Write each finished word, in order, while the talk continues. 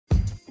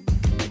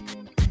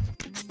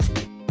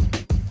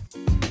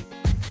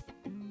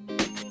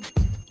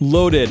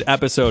Loaded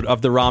episode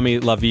of the Rami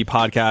Lavi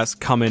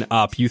podcast coming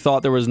up. You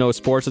thought there was no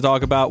sports to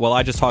talk about? Well,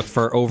 I just talked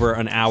for over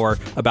an hour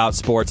about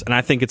sports, and I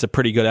think it's a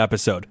pretty good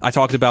episode. I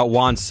talked about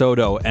Juan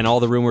Soto and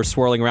all the rumors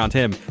swirling around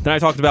him. Then I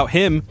talked about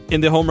him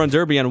in the home run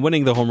derby and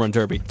winning the home run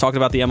derby. Talked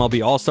about the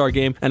MLB All-Star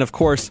game, and of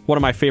course, one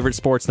of my favorite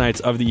sports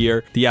nights of the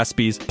year, the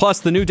ESPYs. Plus,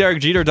 the new Derek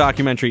Jeter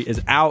documentary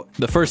is out.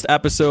 The first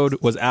episode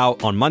was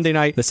out on Monday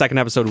night. The second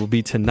episode will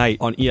be tonight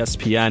on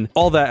ESPN.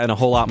 All that and a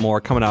whole lot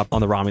more coming up on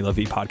the Rami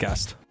Lavi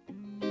podcast.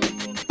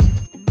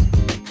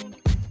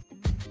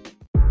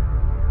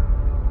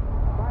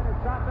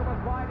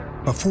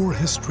 Before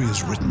history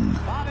is written,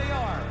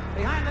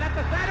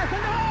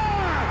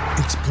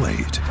 it's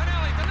played.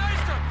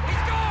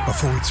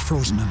 Before it's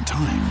frozen in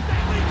time,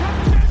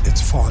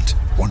 it's fought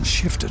one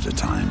shift at a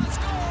time.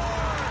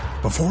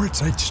 Before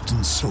it's etched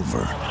in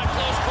silver,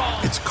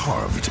 it's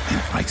carved in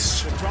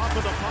ice.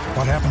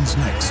 What happens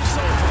next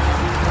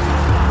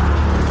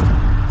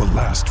will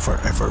last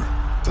forever.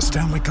 The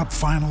Stanley Cup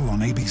Final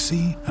on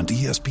ABC and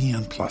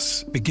ESPN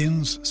Plus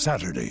begins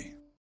Saturday.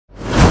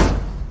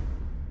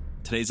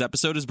 Today's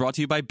episode is brought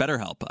to you by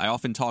BetterHelp. I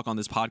often talk on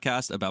this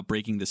podcast about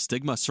breaking the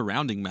stigma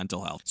surrounding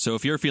mental health. So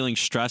if you're feeling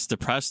stressed,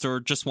 depressed, or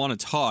just want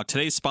to talk,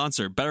 today's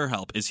sponsor,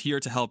 BetterHelp, is here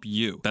to help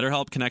you.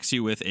 BetterHelp connects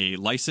you with a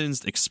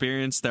licensed,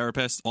 experienced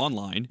therapist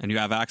online, and you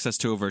have access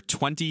to over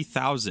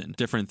 20,000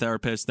 different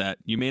therapists that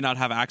you may not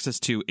have access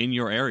to in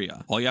your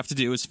area. All you have to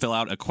do is fill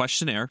out a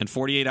questionnaire, and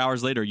 48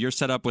 hours later, you're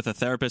set up with a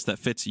therapist that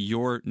fits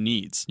your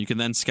needs. You can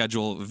then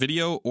schedule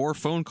video or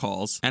phone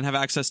calls and have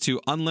access to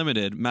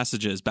unlimited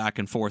messages back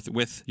and forth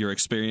with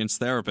your experienced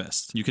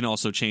therapist. You can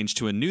also change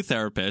to a new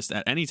therapist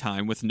at any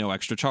time with no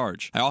extra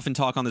charge. I often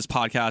talk on this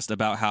podcast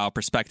about how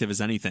perspective is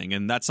anything,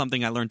 and that's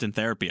something I learned in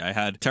therapy. I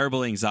had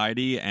terrible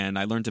anxiety, and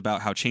I learned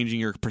about how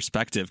changing your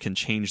perspective can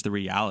change the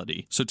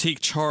reality. So take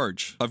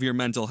charge of your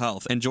mental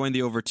health and join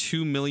the over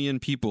 2 million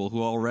people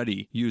who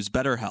already use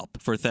BetterHelp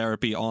for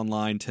therapy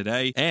online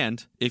today.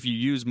 And if you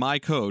use my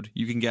code,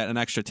 you can get an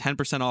extra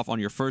 10% off on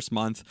your first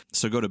month.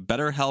 So go to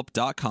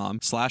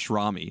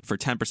betterhelp.com/Rami for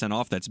 10%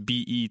 off. That's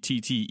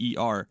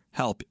BETTER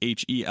help,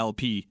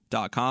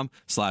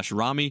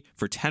 HELP.com/Rami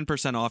for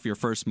 10% off your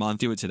first month.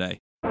 Do it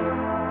today.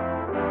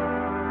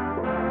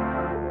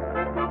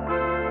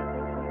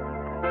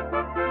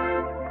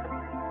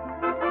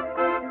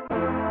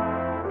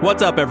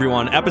 What's up,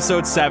 everyone?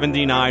 Episode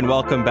 79.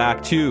 Welcome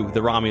back to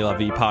the Rami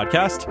Lavi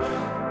podcast.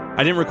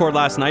 I didn't record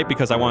last night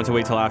because I wanted to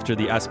wait till after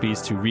the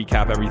ESPYs to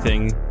recap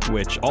everything,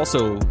 which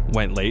also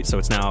went late. So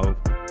it's now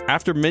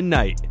after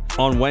midnight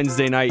on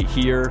Wednesday night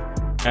here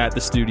at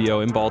the studio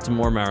in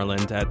Baltimore,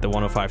 Maryland, at the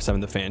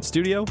 105.7 The Fan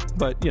studio.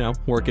 But, you know,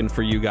 working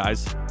for you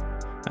guys.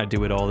 I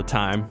do it all the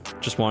time.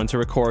 Just wanted to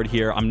record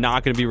here. I'm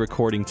not going to be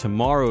recording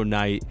tomorrow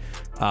night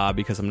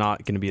because I'm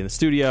not going to be in the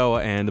studio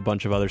and a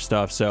bunch of other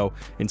stuff. So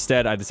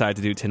instead, I decided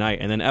to do tonight.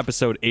 And then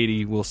episode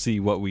 80, we'll see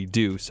what we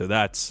do. So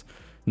that's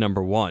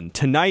number one.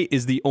 Tonight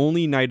is the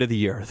only night of the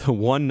year, the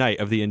one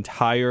night of the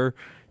entire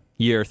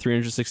year,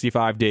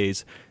 365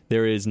 days,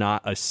 there is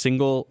not a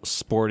single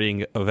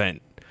sporting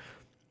event.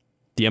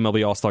 The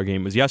MLB All-Star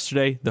game was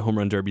yesterday, the home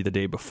run derby the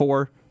day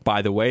before.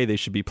 By the way, they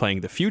should be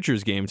playing the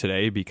futures game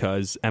today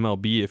because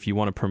MLB, if you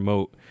want to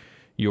promote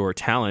your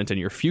talent and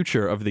your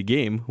future of the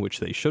game, which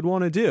they should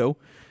want to do,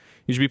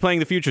 you should be playing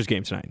the futures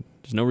game tonight.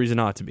 There's no reason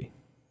not to be.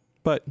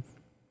 But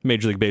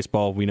Major League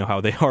Baseball, we know how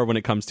they are when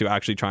it comes to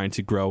actually trying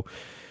to grow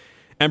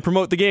and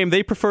promote the game.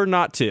 They prefer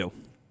not to.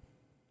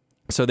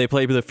 So they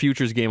play the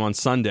futures game on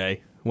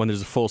Sunday when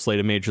there's a full slate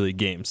of Major League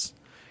games.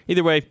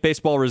 Either way,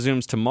 baseball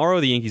resumes tomorrow.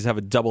 The Yankees have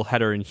a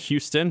doubleheader in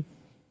Houston,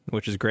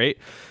 which is great.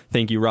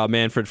 Thank you, Rob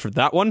Manfred, for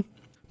that one.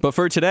 But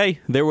for today,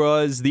 there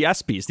was the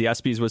ESPYs. The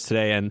ESPYs was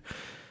today, and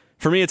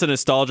for me, it's a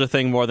nostalgia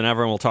thing more than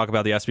ever, and we'll talk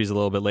about the ESPYs a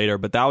little bit later.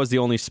 But that was the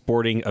only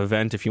sporting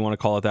event, if you want to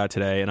call it that,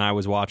 today, and I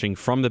was watching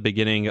from the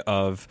beginning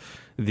of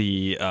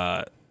the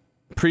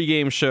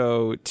pregame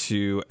show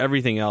to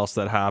everything else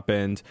that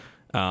happened,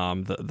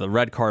 the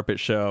red carpet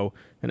show,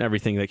 and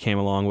everything that came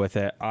along with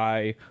it.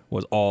 I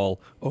was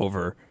all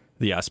over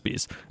the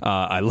ESPYs.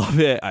 I love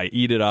it. I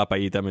eat it up. I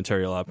eat that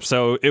material up.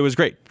 So it was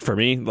great for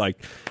me.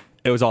 Like,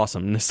 it was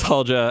awesome.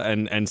 Nostalgia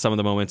and some of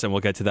the moments, and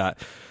we'll get to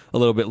that a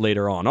little bit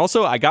later on.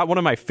 Also, I got one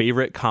of my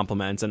favorite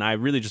compliments, and I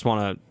really just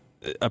want to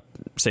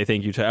say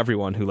thank you to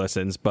everyone who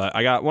listens, but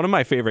I got one of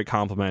my favorite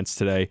compliments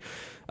today.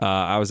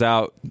 I was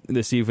out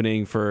this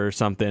evening for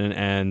something,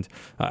 and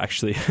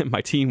actually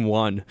my team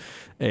won.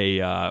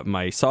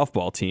 My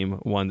softball team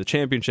won the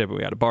championship, and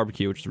we had a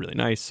barbecue, which is really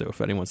nice. So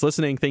if anyone's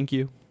listening, thank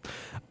you.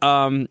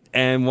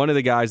 And one of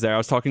the guys there, I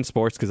was talking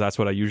sports because that's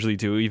what I usually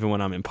do, even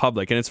when I'm in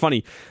public. And it's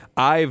funny,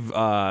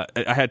 I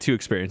had two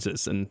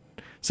experiences, and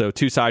so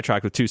two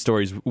sidetracked with two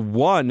stories.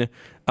 One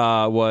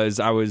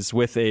was I was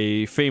with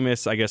a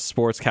famous, I guess,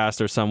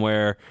 sportscaster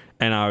somewhere,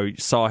 and I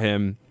saw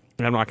him,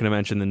 and I'm not going to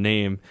mention the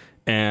name.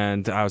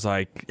 And I was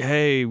like,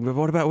 hey,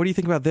 what do you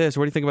think about this?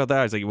 What do you think about that?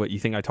 I was like, what, you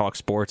think I talk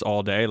sports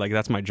all day? Like,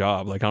 that's my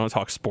job. Like, I don't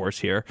talk sports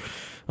here.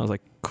 I was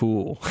like,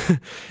 cool.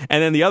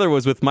 And then the other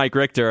was with Mike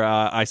Richter.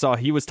 I saw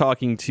he was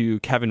talking to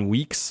Kevin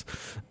Weeks.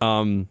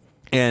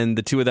 And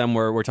the two of them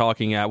were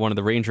talking at one of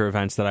the Ranger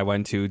events that I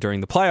went to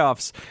during the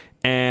playoffs.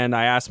 And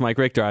I asked Mike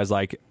Richter, I was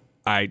like,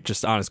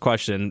 honest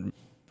question,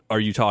 are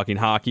you talking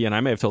hockey? And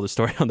I may have told this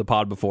story on the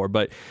pod before,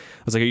 but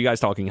I was like, are you guys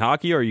talking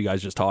hockey or are you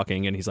guys just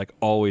talking? And he's like,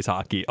 always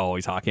hockey,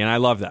 always hockey. And I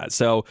love that.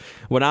 So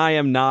when I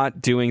am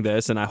not doing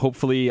this, and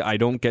hopefully I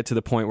don't get to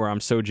the point where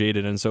I'm so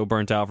jaded and so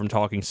burnt out from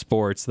talking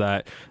sports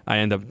that I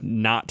end up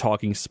not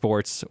talking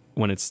sports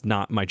when it's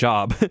not my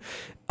job.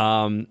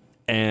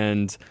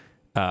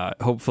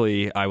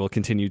 Hopefully I will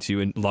continue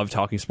to love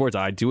talking sports.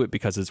 I do it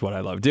because it's what I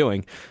love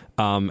doing.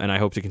 And I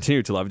hope to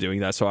continue to love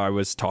doing that. So I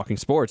was talking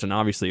sports, and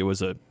obviously it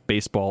was a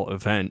baseball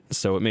event.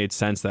 So it made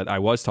sense that I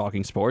was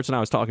talking sports, and I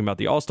was talking about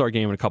the All-Star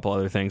game and a couple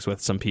other things with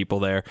some people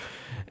there.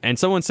 And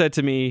someone said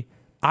to me,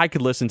 I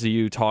could listen to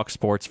you talk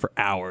sports for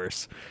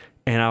hours.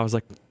 And I was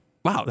like,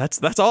 wow,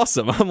 that's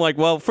awesome. I'm like,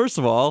 well, first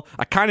of all,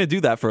 I kind of do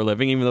that for a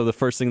living, even though the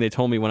first thing they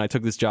told me when I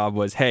took this job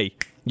was, hey,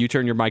 you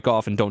turn your mic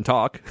off and don't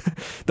talk.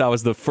 That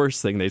was the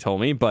first thing they told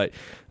me. But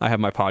I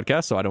have my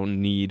podcast, so I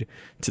don't need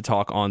to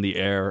talk on the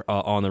air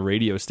on the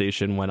radio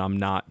station when I'm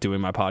not doing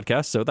my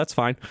podcast. So that's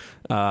fine.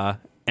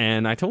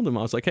 And I told them,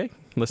 I was like, hey,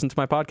 listen to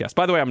my podcast.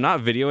 By the way, I'm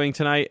not videoing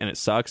tonight, and it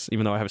sucks,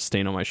 even though I have a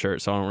stain on my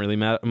shirt, so I don't really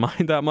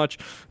mind that much.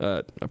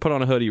 I put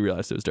on a hoodie,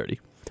 realized it was dirty.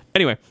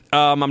 Anyway,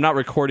 I'm not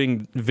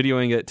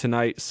videoing it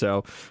tonight,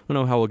 so I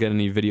don't know how we'll get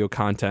any video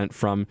content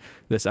from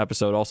this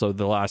episode. Also,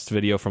 the last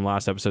video from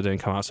last episode didn't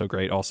come out so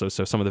great also,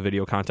 so some of the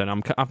video content,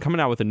 I'm coming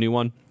out with a new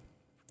one.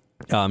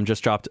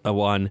 Just dropped a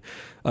one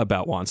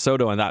about Juan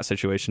Soto and that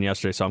situation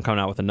yesterday, so I'm coming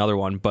out with another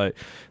one, but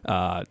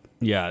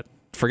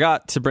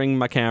forgot to bring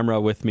my camera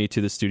with me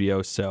to the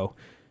studio, so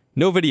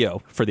no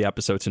video for the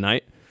episode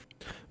tonight.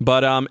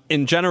 But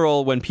in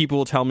general, when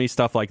people tell me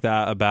stuff like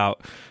that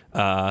about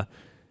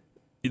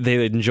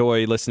they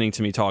enjoy listening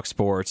to me talk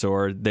sports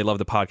or they love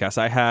the podcast.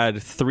 I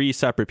had 3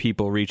 separate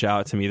people reach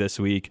out to me this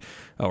week,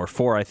 or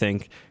 4, I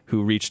think,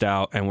 who reached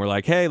out and were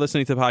like, hey,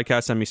 listening to the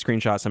podcast, send me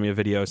screenshots, send me a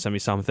video, send me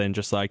something,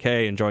 just like,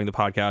 hey, enjoying the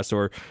podcast.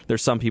 Or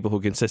there's some people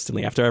who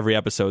consistently, after every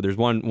episode, there's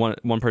one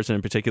person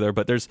in particular,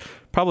 but there's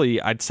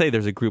probably, I'd say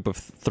there's a group of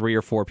 3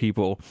 or 4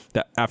 people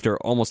that after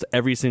almost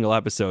every single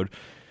episode,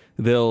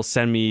 they'll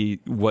send me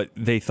what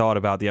they thought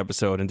about the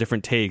episode and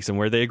different takes and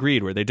where they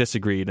agreed, where they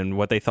disagreed, and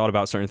what they thought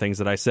about certain things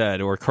that I said,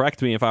 or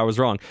correct me if I was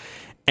wrong.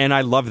 And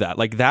I love that.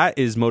 Like, that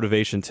is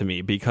motivation to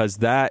me, because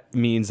that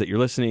means that you're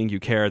listening, you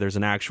care, there's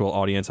an actual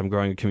audience. I'm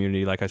growing a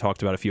community, like I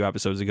talked about a few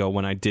episodes ago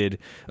when I did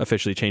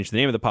officially change the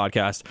name of the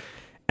podcast.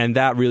 And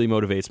that really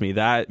motivates me.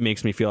 That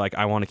makes me feel like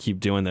I want to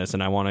keep doing this,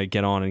 and I want to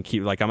get on and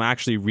keep, like, I'm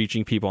actually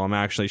reaching people. I'm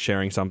actually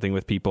sharing something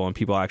with people, and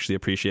people actually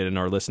appreciate it and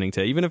are listening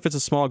to it, even if it's a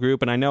small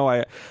group. And I know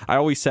I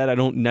always said I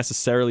don't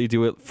necessarily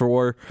do it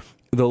for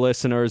the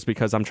listeners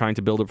because I'm trying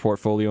to build a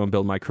portfolio and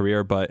build my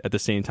career. But at the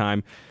same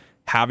time,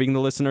 having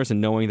the listeners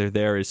and knowing they're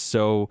there is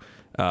so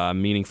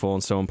meaningful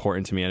and so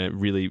important to me, and it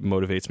really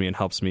motivates me and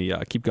helps me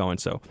keep going.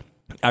 So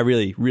I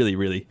really, really,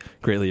 really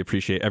greatly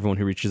appreciate everyone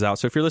who reaches out.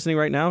 So if you're listening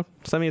right now,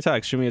 send me a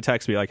text, shoot me a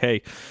text, be like,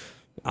 hey,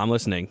 I'm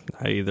listening.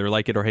 I either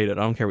like it or hate it.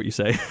 I don't care what you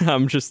say.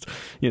 I'm just,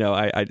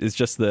 it's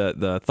just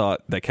the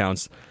thought that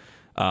counts.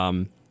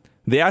 The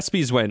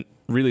ESPYS went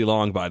really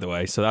long, by the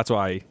way. So that's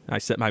why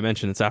I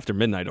mentioned it's after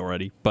midnight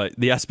already, but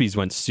the ESPYS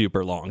went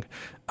super long.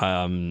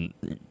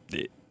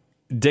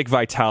 Dick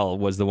Vitale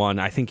was the one.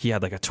 I think he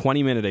had like a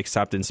 20-minute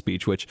acceptance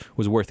speech, which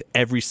was worth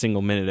every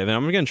single minute of it.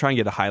 I'm going to try and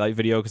get a highlight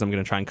video because I'm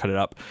going to try and cut it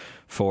up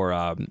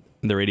for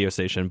the radio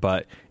station,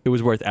 but it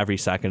was worth every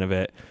second of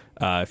it.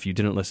 If you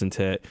didn't listen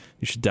to it,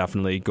 you should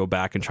definitely go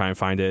back and try and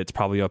find it. It's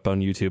probably up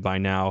on YouTube by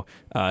now.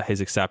 His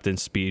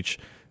acceptance speech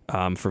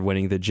for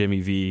winning the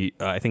Jimmy V,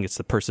 I think it's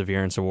the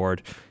Perseverance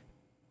Award.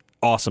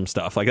 Awesome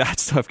stuff. Like, that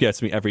stuff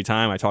gets me every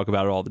time. I talk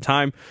about it all the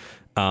time.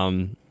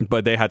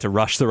 But they had to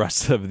rush the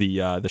rest of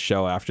the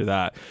show after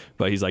that.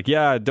 But he's like,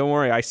 yeah, don't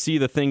worry, I see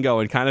the thing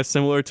going. Kind of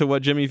similar to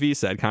what Jimmy V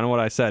said, kind of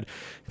what I said,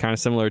 kind of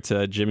similar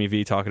to Jimmy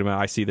V talking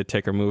about, I see the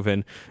ticker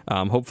moving.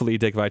 Hopefully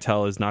Dick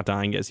Vitale is not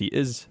dying, as he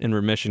is in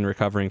remission,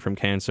 recovering from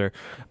cancer.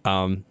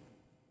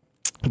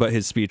 But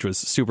his speech was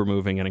super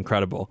moving and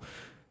incredible.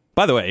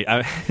 By the way,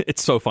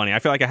 it's so funny. I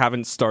feel like I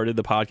haven't started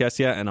the podcast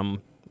yet, and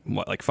I'm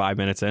like 5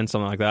 minutes in,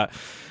 something like that,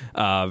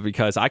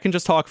 because I can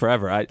just talk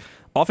forever.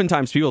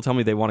 Oftentimes people tell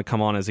me they want to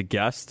come on as a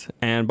guest,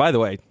 and by the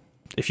way,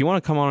 if you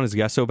want to come on as a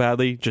guest so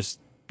badly, just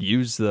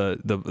use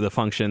the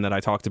function that I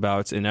talked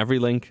about. It's in every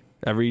link,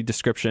 every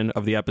description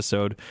of the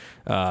episode.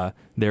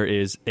 There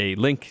is a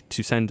link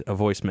to send a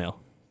voice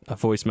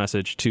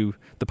message to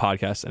the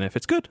podcast, and if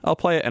it's good, I'll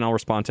play it and I'll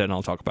respond to it and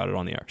I'll talk about it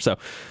on the air. So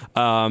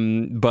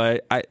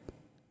but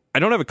I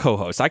don't have a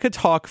co-host. I could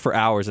talk for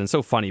hours, and it's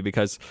so funny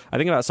because I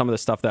think about some of the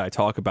stuff that I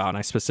talk about, and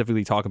I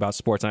specifically talk about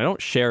sports, and I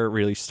don't share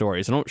really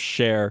stories. I don't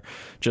share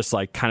just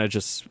like kind of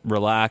just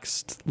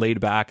relaxed, laid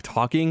back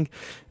talking.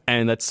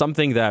 And that's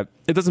something that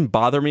it doesn't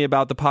bother me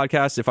about the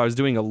podcast. If I was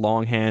doing a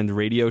longhand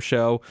radio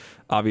show,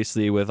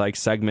 obviously with like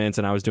segments,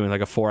 and I was doing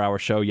like a 4-hour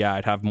show, yeah,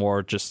 I'd have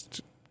more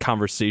just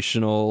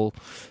conversational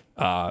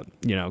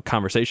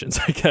conversations,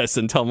 I guess,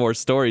 and tell more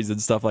stories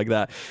and stuff like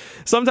that.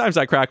 Sometimes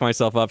I crack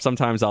myself up.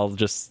 Sometimes I'll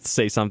just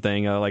say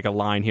something like a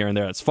line here and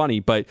there that's funny.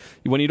 But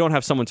when you don't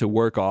have someone to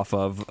work off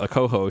of, a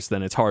co-host,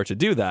 then it's hard to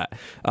do that.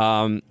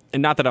 And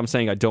not that I'm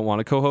saying I don't want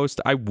to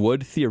co-host. I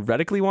would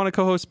theoretically want to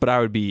co-host, but I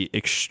would be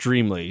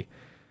extremely,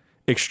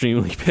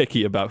 extremely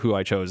picky about who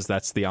I chose.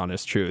 That's the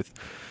honest truth.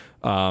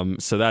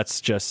 So that's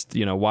just,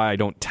 why I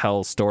don't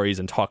tell stories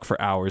and talk for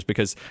hours,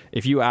 because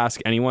if you ask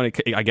anyone,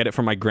 I get it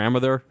from my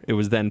grandmother. It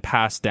was then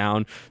passed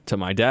down to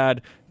my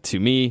dad, to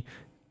me.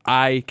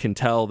 I can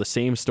tell the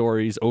same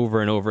stories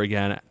over and over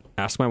again.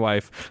 Ask my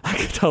wife. I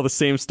can tell the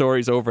same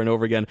stories over and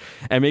over again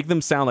and make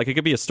them sound like it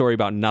could be a story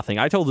about nothing.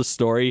 I told a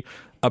story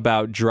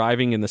about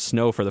driving in the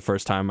snow for the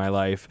first time in my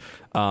life.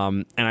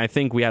 And I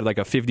think we had like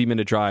a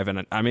 50-minute drive,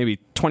 and maybe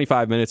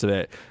 25 minutes of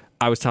it,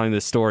 I was telling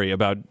this story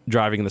about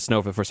driving in the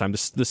snow for the first time.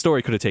 The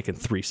story could have taken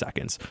 3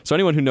 seconds. So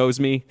anyone who knows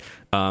me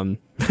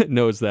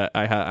knows that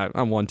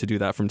I'm one to do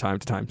that from time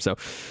to time. So,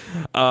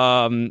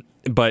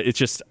 but it's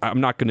just,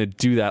 I'm not going to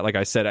do that. Like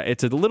I said,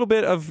 it's a little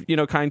bit of,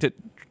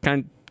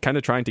 kind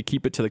of trying to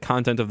keep it to the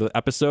content of the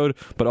episode,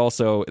 but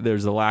also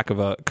there's a lack of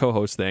a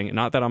co-host thing.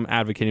 Not that I'm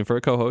advocating for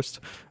a co-host.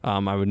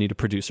 I would need a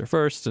producer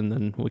first, and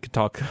then we could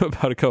talk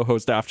about a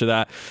co-host after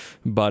that.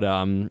 But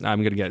I'm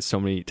going to get so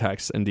many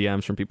texts and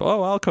DMs from people,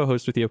 oh, I'll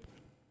co-host with you.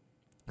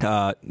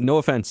 No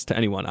offense to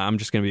anyone. I'm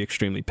just going to be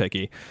extremely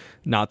picky.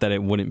 Not that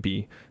it wouldn't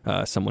be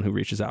someone who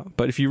reaches out.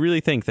 But if you really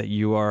think that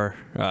you are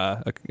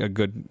a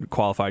good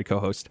qualified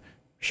co-host,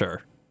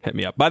 sure, hit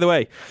me up. By the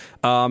way,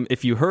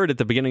 if you heard at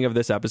the beginning of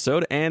this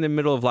episode and in the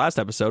middle of last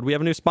episode, we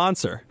have a new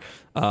sponsor.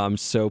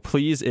 So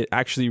please, it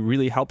actually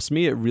really helps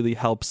me. It really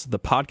helps the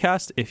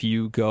podcast if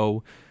you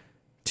go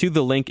to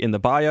the link in the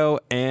bio.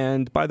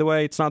 And by the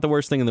way, it's not the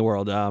worst thing in the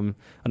world. An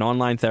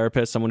online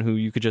therapist, someone who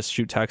you could just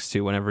shoot text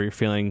to whenever you're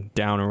feeling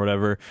down or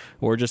whatever,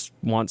 or just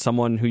want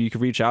someone who you could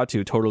reach out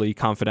to totally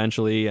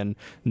confidentially and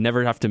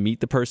never have to meet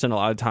the person. A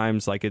lot of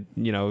times, like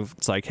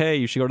it's like, hey,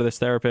 you should go to this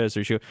therapist,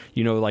 or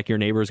like your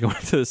neighbor's going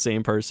to the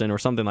same person or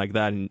something like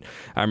that. And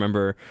I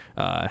remember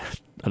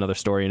another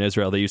story in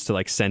Israel, they used to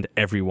like send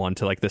everyone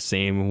to like the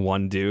same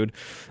one dude,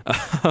 in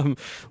the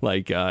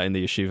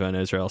yeshiva in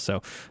Israel.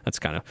 So that's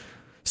kind of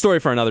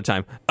story for another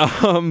time.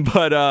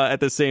 But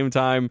at the same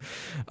time,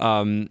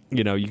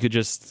 you could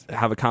just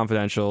have a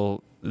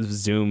confidential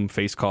Zoom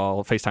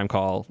FaceTime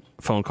call,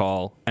 phone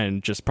call,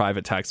 and just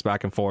private text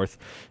back and forth.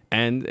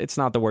 And it's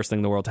not the worst thing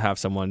in the world to have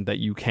someone that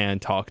you can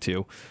talk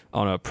to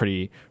on a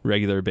pretty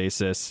regular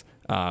basis.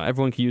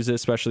 Everyone can use it,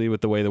 especially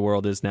with the way the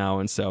world is now.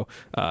 And so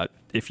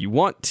if you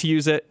want to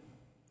use it,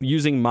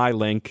 using my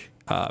link,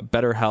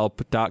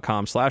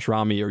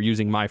 betterhelp.com/Rami, or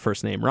using my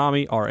first name,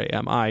 Rami,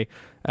 Rami,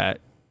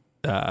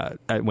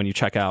 when you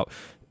check out,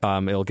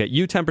 it'll get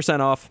you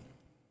 10% off,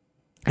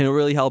 and it'll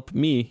really help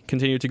me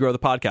continue to grow the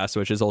podcast,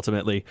 which is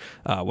ultimately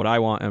what I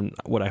want and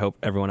what I hope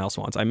everyone else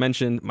wants. I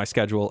mentioned my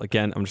schedule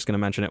again. I'm just going to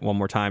mention it one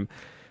more time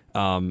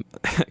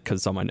because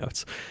it's on my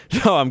notes.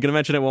 No, I'm going to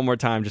mention it one more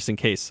time just in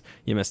case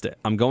you missed it.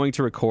 I'm going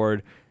to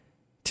record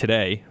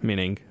today,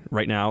 meaning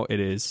right now it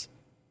is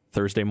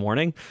Thursday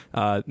morning.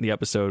 The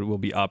episode will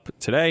be up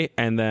today,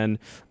 and then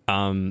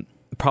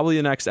probably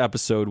the next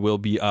episode will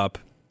be up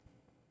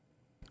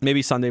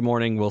maybe Sunday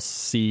morning. We'll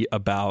see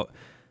about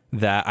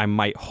that. I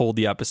might hold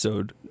the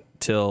episode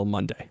till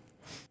Monday.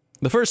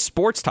 The first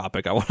sports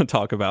topic I want to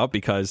talk about,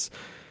 because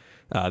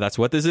that's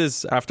what this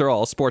is, after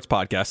all, sports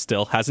podcast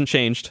still hasn't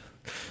changed.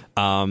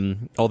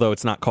 Although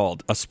it's not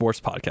called a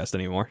sports podcast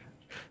anymore.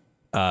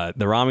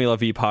 The Rami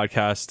Lavi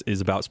podcast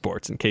is about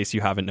sports, in case you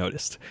haven't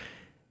noticed.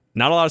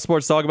 Not a lot of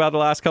sports to talk about the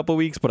last couple of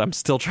weeks, but I'm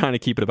still trying to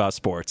keep it about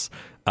sports.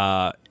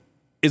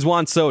 Is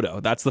Juan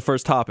Soto. That's the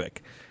first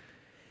topic.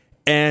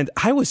 And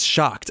I was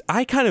shocked.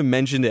 I kind of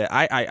mentioned it.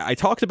 I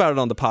talked about it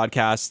on the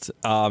podcast.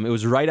 It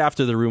was right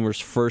after the rumors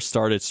first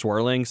started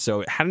swirling,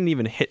 so it hadn't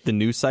even hit the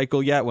news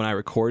cycle yet when I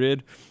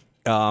recorded.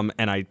 And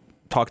I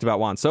talked about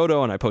Juan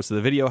Soto, and I posted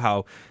the video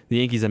how the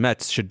Yankees and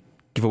Mets should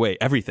give away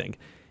everything.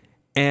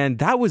 And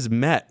that was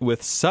met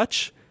with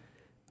such...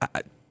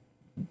 I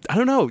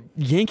don't know.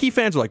 Yankee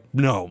fans were like,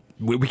 no,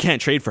 we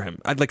can't trade for him.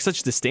 Like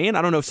such disdain.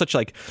 I don't know, such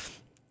like...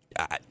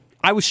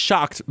 I was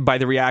shocked by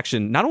the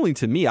reaction, not only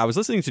to me. I was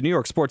listening to New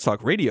York Sports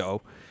Talk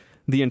Radio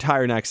the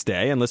entire next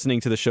day and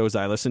listening to the shows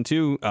I listened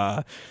to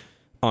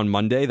on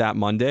that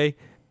Monday.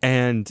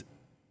 And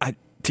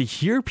to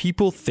hear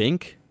people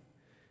think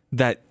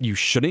that you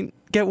shouldn't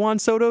get Juan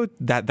Soto,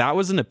 that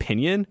was an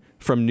opinion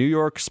from New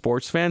York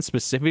sports fans,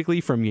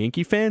 specifically from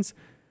Yankee fans,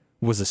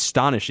 was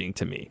astonishing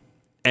to me.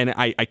 And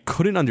I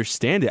couldn't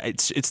understand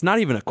it. It's not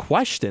even a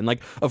question.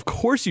 Like, of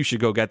course you should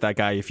go get that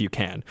guy if you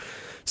can.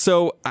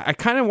 So I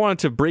kind of wanted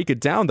to break it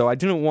down, though. I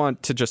didn't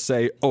want to just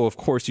say, oh, of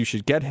course you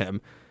should get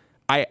him.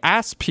 I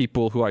asked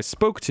people who I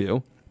spoke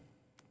to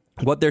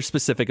what their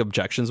specific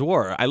objections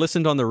were. I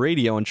listened on the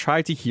radio and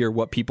tried to hear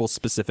what people's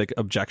specific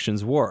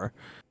objections were.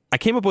 I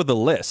came up with a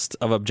list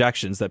of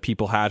objections that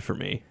people had for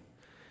me.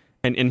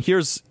 And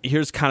here's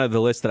kind of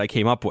the list that I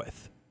came up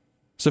with.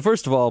 So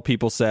first of all,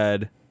 people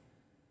said,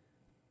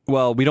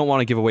 well, we don't want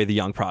to give away the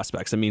young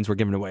prospects. It means we're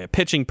giving away a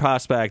pitching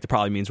prospect. It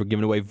probably means we're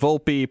giving away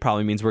Volpe.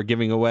 Probably means we're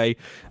giving away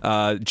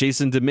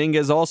Jason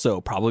Dominguez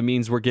also. Probably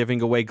means we're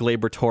giving away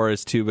Gleyber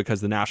Torres too, because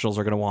the Nationals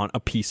are going to want a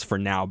piece for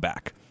now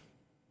back.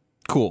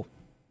 Cool.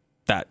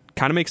 That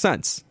kind of makes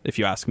sense, if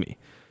you ask me.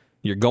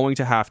 You're going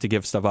to have to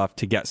give stuff up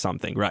to get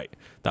something, right?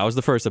 That was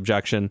the first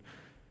objection.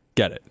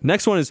 Get it.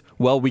 Next one is,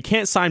 well, we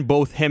can't sign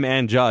both him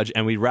and Judge,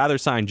 and we'd rather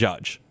sign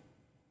Judge.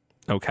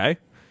 Okay.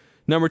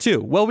 Number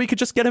 2, well, we could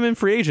just get him in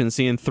free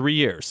agency in 3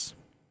 years.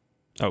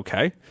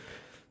 Okay.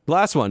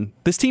 Last one,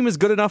 this team is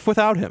good enough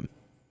without him.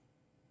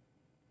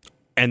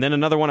 And then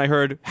another one I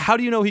heard, how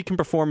do you know he can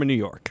perform in New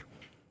York?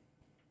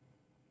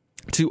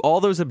 To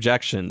all those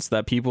objections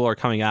that people are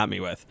coming at me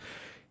with,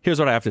 here's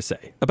what I have to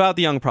say about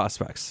the young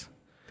prospects.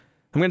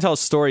 I'm going to tell a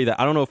story that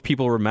I don't know if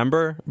people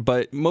remember,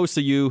 but most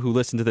of you who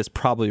listen to this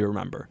probably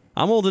remember.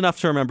 I'm old enough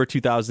to remember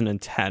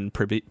 2010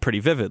 pretty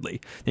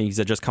vividly. The Yankees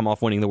had just come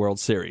off winning the World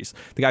Series.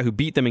 The guy who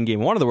beat them in Game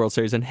 1 of the World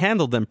Series and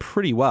handled them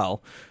pretty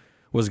well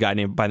was a guy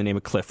named by the name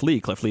of Cliff Lee.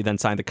 Cliff Lee then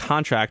signed a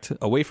contract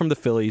away from the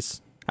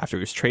Phillies after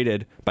he was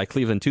traded by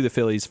Cleveland to the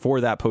Phillies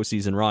for that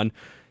postseason run.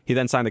 He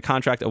then signed a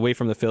contract away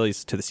from the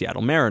Phillies to the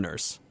Seattle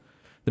Mariners.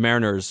 The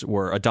Mariners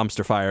were a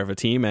dumpster fire of a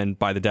team, and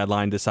by the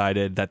deadline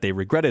decided that they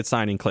regretted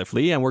signing Cliff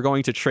Lee and were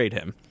going to trade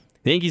him.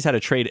 The Yankees had a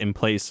trade in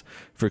place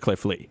for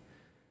Cliff Lee.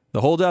 The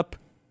holdup,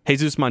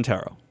 Jesus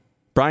Montero.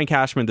 Brian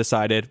Cashman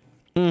decided,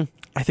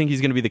 I think he's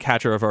going to be the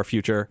catcher of our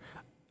future.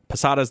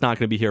 Posada's not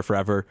going to be here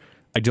forever.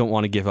 I don't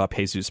want to give up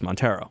Jesus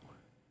Montero.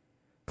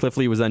 Cliff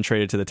Lee was then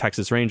traded to the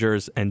Texas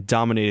Rangers and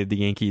dominated the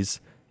Yankees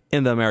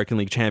in the American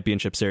League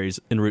Championship Series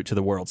en route to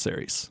the World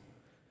Series.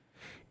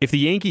 If the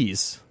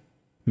Yankees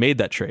made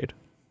that trade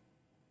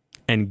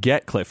and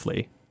get Cliff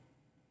Lee,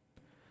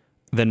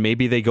 then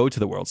maybe they go to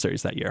the World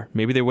Series that year.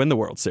 Maybe they win the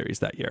World Series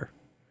that year.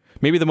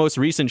 Maybe the most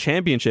recent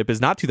championship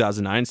is not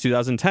 2009, it's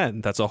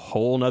 2010. That's a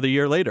whole nother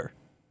year later.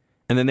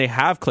 And then they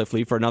have Cliff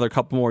Lee for another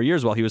couple more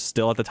years while he was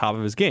still at the top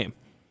of his game.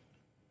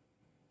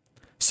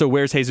 So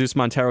where's Jesus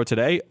Montero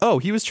today? Oh,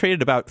 he was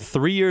traded about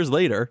 3 years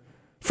later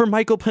for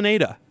Michael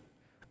Pineda,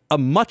 a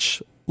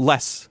much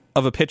less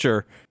of a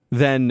pitcher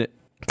than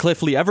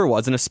Cliff Lee ever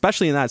was, and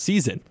especially in that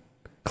season.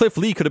 Cliff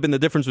Lee could have been the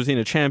difference between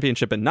a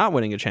championship and not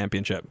winning a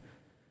championship.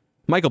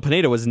 Michael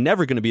Pineda was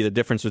never going to be the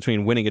difference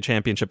between winning a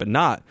championship and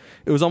not.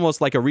 It was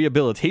almost like a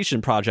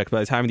rehabilitation project by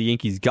the time the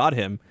Yankees got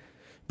him,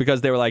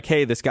 because they were like,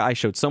 hey, this guy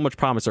showed so much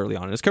promise early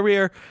on in his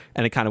career,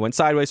 and it kind of went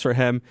sideways for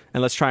him,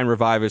 and let's try and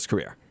revive his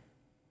career.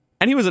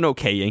 And he was an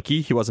okay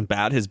Yankee. He wasn't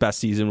bad. His best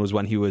season was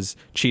when he was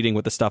cheating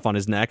with the stuff on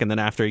his neck, and then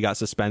after he got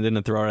suspended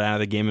and thrown out of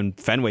the game in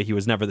Fenway, he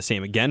was never the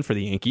same again for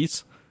the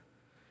Yankees.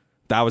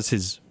 That was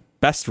his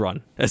best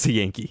run as a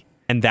Yankee.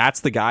 And that's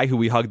the guy who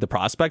we hugged the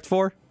prospect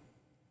for?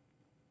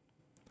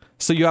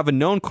 So you have a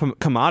known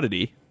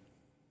commodity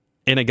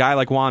in a guy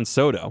like Juan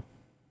Soto,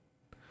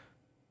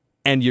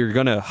 and you're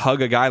going to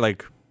hug a guy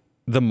like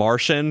the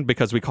Martian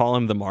because we call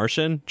him the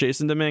Martian,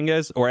 Jason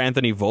Dominguez, or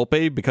Anthony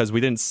Volpe because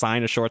we didn't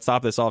sign a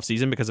shortstop this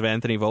offseason because of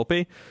Anthony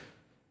Volpe.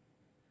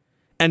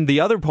 And the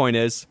other point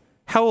is,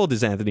 how old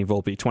is Anthony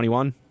Volpe?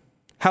 21?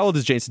 How old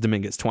is Jason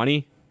Dominguez?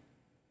 20?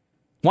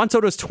 Juan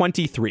Soto's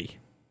 23.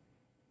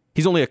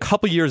 He's only a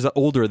couple years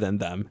older than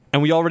them,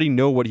 and we already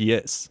know what he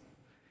is.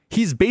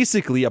 He's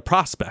basically a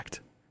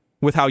prospect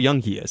with how young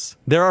he is.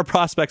 There are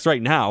prospects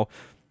right now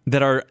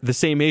that are the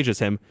same age as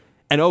him,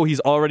 and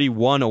he's already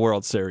won a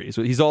World Series.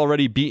 He's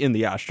already beaten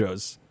the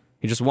Astros.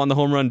 He just won the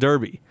Home Run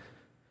Derby.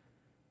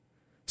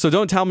 So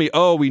don't tell me,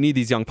 we need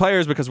these young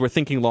players because we're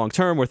thinking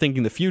long-term, we're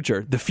thinking the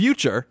future. The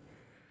future?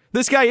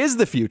 This guy is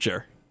the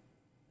future.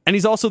 And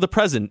he's also the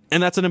present,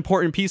 and that's an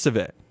important piece of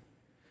it.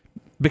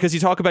 Because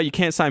you talk about you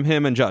can't sign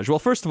him and Judge. Well,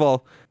 first of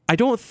all, I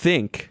don't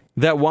think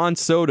that Juan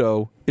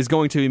Soto is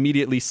going to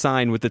immediately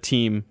sign with the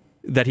team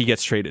that he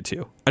gets traded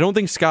to. I don't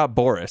think Scott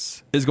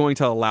Boras is going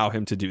to allow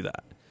him to do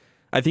that.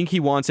 I think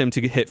he wants him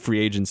to hit free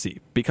agency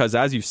because,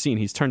 as you've seen,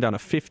 he's turned down a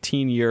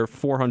 15-year,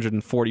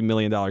 $440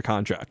 million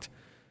contract.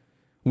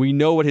 We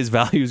know what his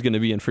value is going to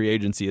be in free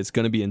agency. It's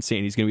going to be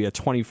insane. He's going to be a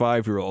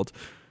 25-year-old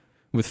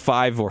with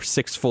 5 or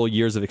 6 full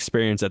years of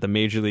experience at the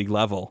major league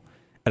level,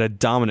 at a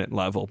dominant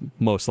level,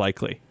 most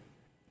likely,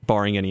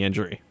 barring any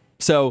injury.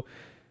 So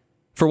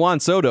for Juan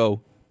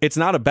Soto, it's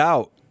not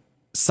about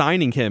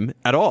signing him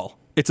at all.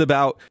 It's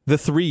about the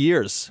 3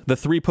 years, the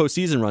 3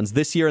 postseason runs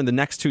this year and the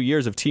next 2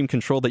 years of team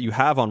control that you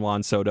have on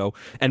Juan Soto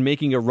and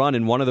making a run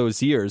in one of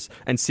those years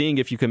and seeing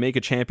if you can make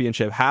a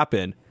championship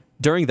happen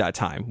during that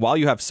time. While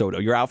you have Soto,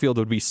 your outfield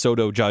would be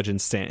Soto, Judge, and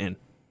Stanton.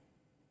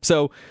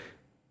 So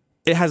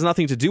it has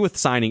nothing to do with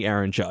signing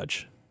Aaron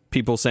Judge.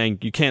 People saying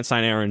you can't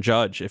sign Aaron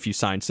Judge if you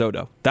sign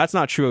Soto. That's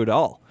not true at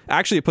all.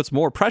 Actually, it puts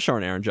more pressure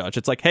on Aaron Judge.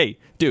 It's like, hey,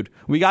 dude,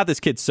 we got this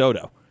kid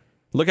Soto.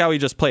 Look how he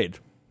just played.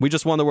 We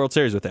just won the World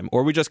Series with him,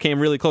 or we just came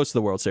really close to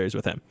the World Series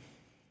with him.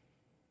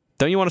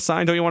 Don't you want to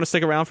sign? Don't you want to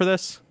stick around for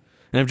this?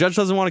 And if Judge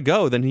doesn't want to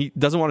go, then he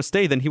doesn't want to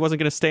stay, then he wasn't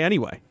going to stay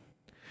anyway.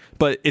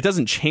 But it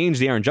doesn't change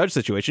the Aaron Judge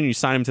situation. You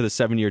sign him to the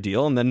 7-year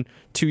deal, and then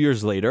 2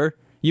 years later,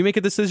 you make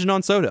a decision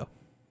on Soto.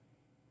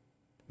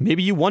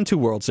 Maybe you won 2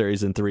 World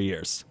Series in 3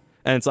 years.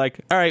 And it's like,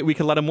 all right, we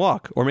can let him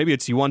walk. Or maybe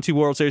it's you won 2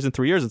 World Series in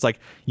 3 years. It's like,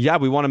 yeah,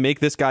 we want to make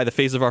this guy the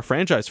face of our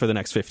franchise for the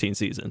next 15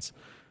 seasons.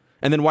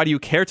 And then why do you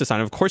care to sign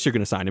him? Of course you're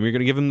going to sign him. You're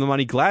going to give him the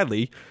money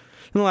gladly.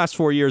 In the last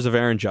 4 years of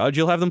Aaron Judge,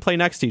 you'll have them play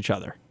next to each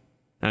other.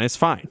 And it's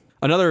fine.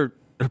 Another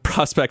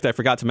prospect I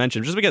forgot to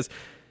mention, just because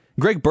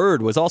Greg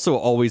Bird was also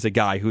always a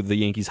guy who the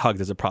Yankees hugged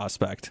as a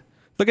prospect.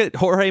 Look at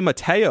Jorge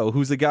Mateo,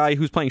 who's the guy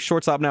who's playing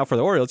shortstop now for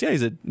the Orioles. Yeah,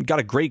 he's got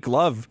a great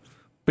glove,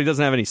 but he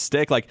doesn't have any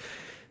stick. Like,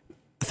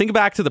 think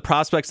back to the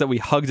prospects that we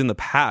hugged in the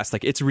past.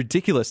 Like, it's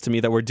ridiculous to me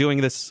that we're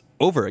doing this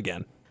over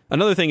again.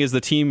 Another thing is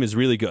the team is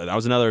really good. That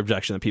was another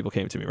objection that people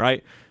came to me,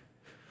 right?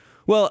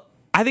 Well,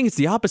 I think it's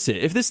the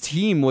opposite. If this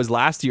team was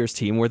last year's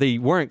team where they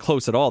weren't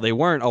close at all, they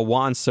weren't a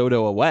Juan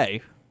Soto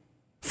away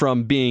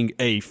from being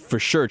a for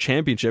sure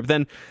championship,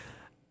 then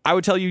I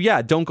would tell you,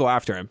 yeah, don't go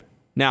after him.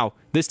 Now,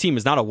 this team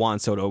is not a Juan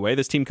Soto away.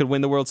 This team could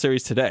win the World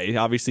Series today.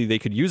 Obviously, they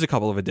could use a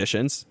couple of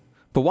additions,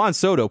 but Juan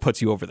Soto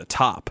puts you over the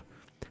top.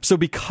 So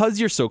because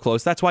you're so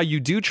close, that's why you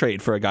do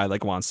trade for a guy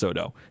like Juan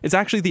Soto. It's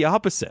actually the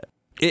opposite.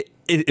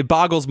 It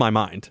boggles my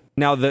mind.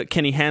 Now, the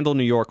can he handle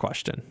New York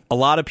question. A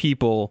lot of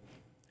people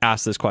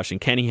ask this question.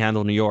 Can he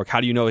handle New York? How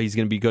do you know he's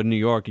going to be good in New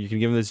York? You can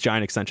give him this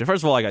giant extension.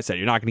 First of all, like I said,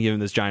 you're not going to give him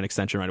this giant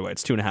extension right away.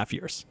 It's 2.5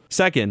 years.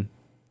 Second,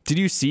 did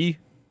you see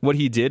what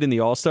he did in the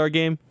All-Star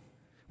game?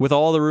 With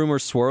all the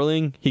rumors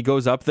swirling, he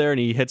goes up there and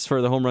he hits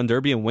for the home run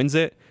derby and wins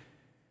it.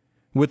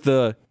 With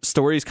the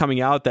stories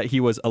coming out that he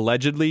was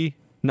allegedly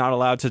not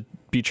allowed to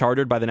be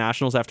chartered by the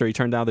Nationals after he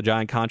turned down the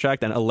giant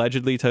contract and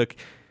allegedly took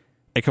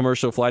a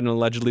commercial flight and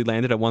allegedly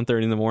landed at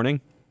 1:30 in the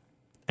morning.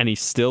 And he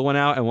still went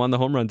out and won the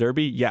home run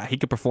derby. Yeah, he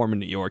could perform in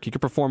New York. He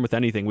could perform with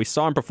anything. We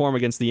saw him perform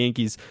against the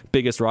Yankees'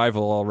 biggest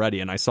rival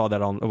already, and I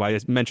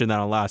mentioned that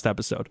on last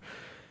episode.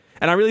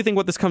 And I really think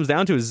what this comes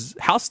down to is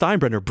Hal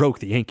Steinbrenner broke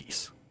the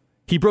Yankees.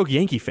 He broke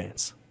Yankee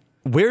fans.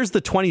 Where's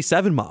the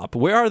 27 mob?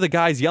 Where are the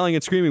guys yelling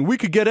and screaming, we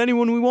could get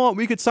anyone we want,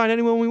 we could sign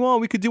anyone we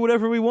want, we could do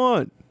whatever we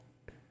want?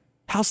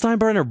 Hal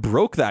Steinbrenner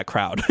broke that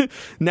crowd.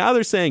 Now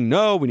they're saying,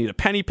 no, we need a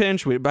penny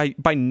pinch.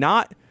 By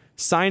not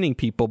signing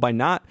people, by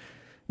not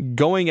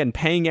going and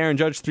paying Aaron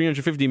Judge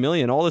 $350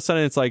 million, all of a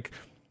sudden it's like,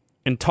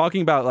 and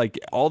talking about like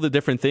all the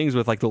different things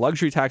with like the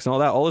luxury tax and all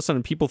that, all of a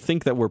sudden people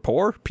think that we're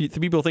poor.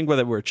 People think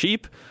that we're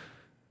cheap.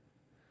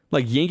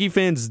 Like, Yankee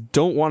fans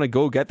don't want to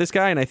go get this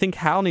guy, and I think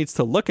Hal needs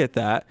to look at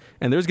that,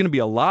 and there's going to be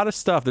a lot of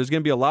stuff. There's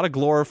going to be a lot of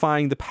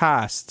glorifying the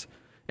past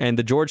and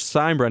the George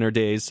Steinbrenner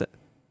days,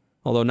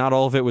 although not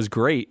all of it was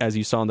great, as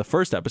you saw in the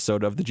first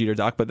episode of the Jeter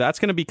Doc, but that's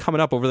going to be coming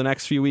up over the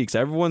next few weeks.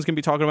 Everyone's going to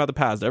be talking about the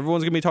past.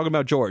 Everyone's going to be talking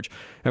about George.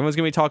 Everyone's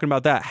going to be talking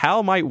about that.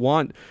 Hal might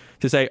want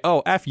to say,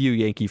 oh, F you,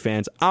 Yankee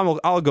fans.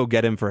 I'll go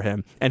get him for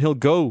him, and he'll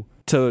go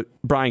to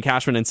Brian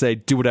Cashman and say,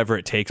 do whatever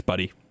it takes,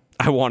 buddy.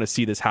 I want to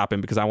see this happen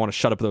because I want to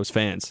shut up those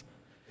fans.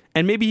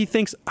 And maybe he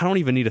thinks, I don't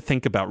even need to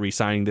think about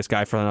re-signing this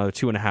guy for another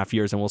 2.5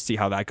 years, and we'll see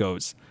how that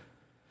goes.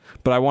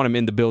 But I want him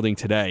in the building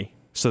today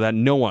so that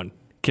no one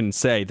can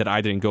say that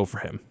I didn't go for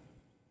him.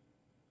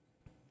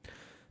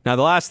 Now,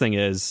 the last thing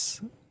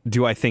is,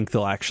 do I think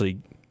they'll actually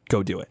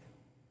go do it?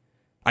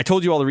 I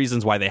told you all the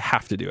reasons why they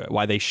have to do it,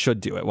 why they should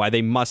do it, why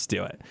they must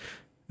do it.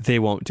 They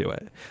won't do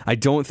it. I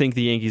don't think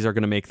the Yankees are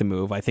going to make the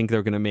move. I think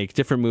they're going to make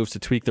different moves to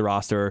tweak the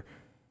roster.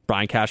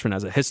 Brian Cashman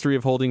has a history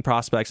of holding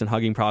prospects and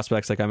hugging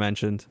prospects, like I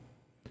mentioned.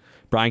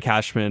 Brian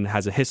Cashman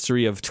has a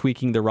history of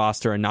tweaking the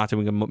roster and not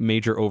doing a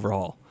major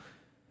overhaul.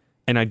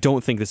 And I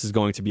don't think this is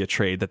going to be a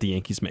trade that the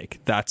Yankees make.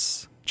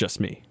 That's just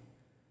me.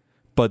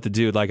 But the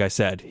dude, like I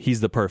said, he's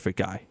the perfect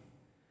guy.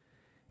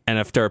 And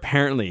if they're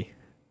apparently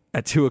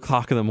at 2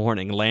 o'clock in the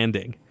morning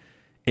landing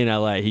in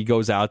LA, he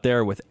goes out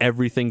there with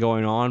everything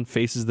going on,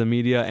 faces the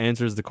media,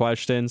 answers the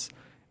questions,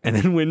 and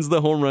then wins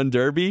the home run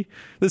derby.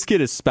 This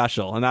kid is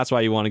special, and that's why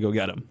you want to go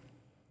get him.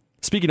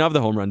 Speaking of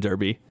the home run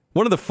derby,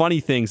 one of the funny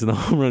things in the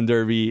home run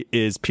derby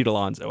is Pete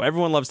Alonso.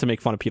 Everyone loves to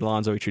make fun of Pete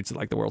Alonso. He treats it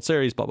like the World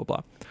Series, blah, blah,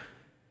 blah.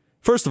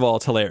 First of all,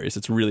 it's hilarious.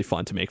 It's really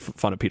fun to make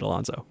fun of Pete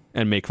Alonso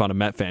and make fun of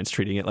Met fans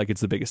treating it like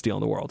it's the biggest deal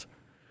in the world.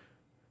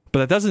 But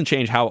that doesn't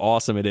change how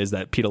awesome it is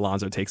that Pete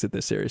Alonso takes it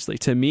this seriously.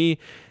 To me,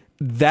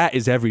 that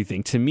is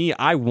everything. To me,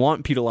 I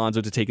want Pete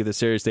Alonso to take it this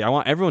seriously. I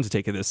want everyone to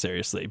take it this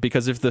seriously.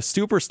 Because if the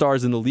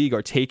superstars in the league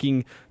are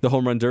taking the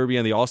home run derby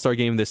and the All-Star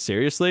game this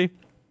seriously,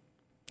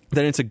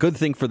 then it's a good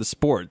thing for the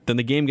sport. Then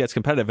the game gets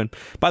competitive. And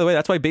by the way,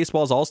 that's why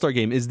baseball's All-Star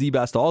game is the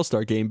best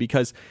All-Star game,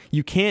 because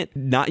you can't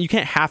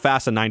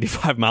half-ass a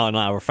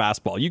 95-mile-an-hour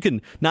fastball. You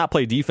can not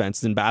play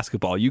defense in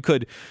basketball. You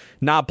could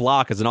not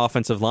block as an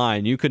offensive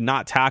line. You could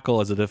not tackle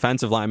as a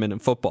defensive lineman in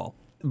football.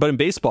 But in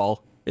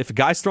baseball, if a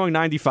guy's throwing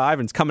 95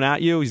 and it's coming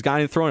at you, he's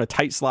throwing a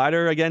tight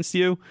slider against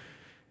you,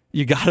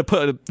 you got to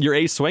put your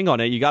ace swing on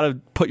it. You got to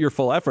put your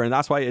full effort, and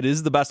that's why it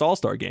is the best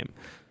All-Star game.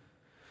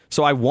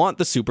 So I want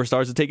the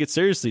superstars to take it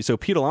seriously. So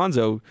Pete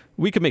Alonso,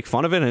 we could make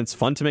fun of it, and it's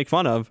fun to make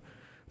fun of,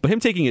 but him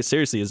taking it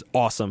seriously is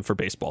awesome for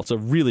baseball. It's a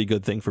really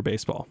good thing for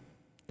baseball.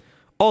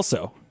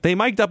 Also, they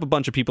mic'd up a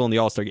bunch of people in the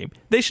All-Star game.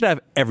 They should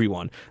have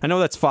everyone. I know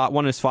that's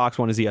one is Fox,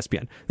 one is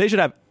ESPN. They should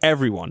have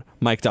everyone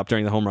mic'd up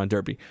during the home run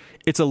derby.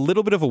 It's a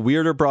little bit of a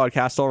weirder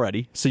broadcast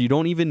already, so you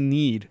don't even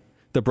need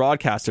the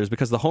broadcasters,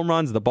 because the home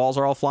runs, the balls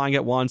are all flying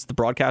at once. The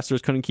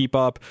broadcasters couldn't keep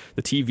up.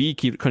 The TV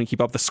couldn't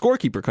keep up. The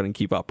scorekeeper couldn't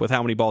keep up with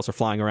how many balls are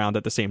flying around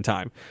at the same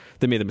time.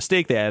 They made the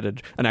mistake. They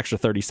added an extra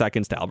 30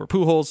 seconds to Albert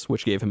Pujols,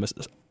 which gave him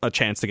a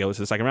chance to go to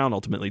the second round.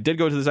 Ultimately did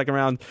go to the second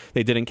round.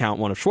 They didn't count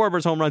one of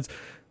Schwarber's home runs.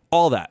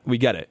 All that. We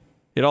get it.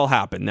 It all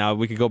happened. Now,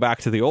 we could go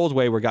back to the old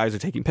way where guys are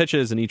taking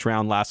pitches and each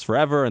round lasts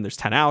forever and there's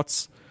 10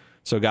 outs.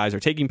 So guys are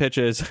taking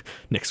pitches.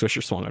 Nick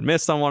Swisher swung and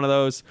missed on one of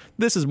those.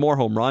 This is more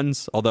home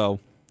runs, although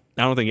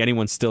I don't think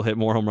anyone still hit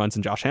more home runs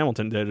than Josh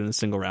Hamilton did in a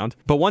single round.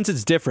 But once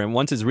it's different,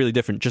 once it's really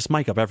different, just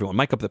mic up everyone.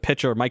 Mic up the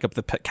pitcher, mic up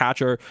the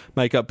catcher,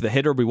 mic up the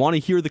hitter. We want to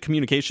hear the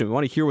communication. We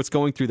want to hear what's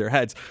going through their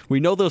heads. We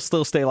know they'll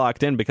still stay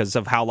locked in because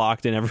of how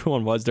locked in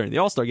everyone was during the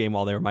All-Star game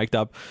while they were mic'd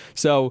up.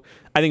 So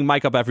I think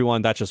mic up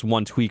everyone. That's just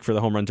one tweak for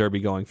the home run derby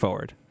going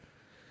forward.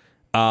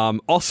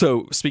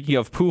 Also, speaking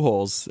of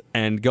Pujols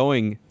and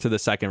going to the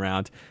second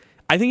round,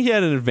 I think he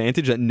had an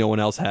advantage that no one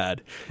else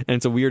had. And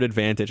it's a weird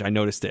advantage. I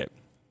noticed it.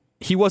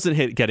 He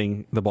wasn't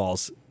getting the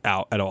balls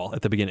out at all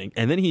at the beginning.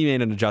 And then he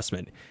made an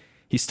adjustment.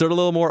 He stood a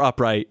little more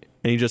upright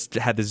and he just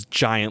had this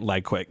giant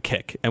leg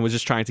kick and was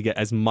just trying to get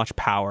as much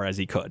power as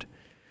he could.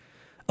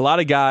 A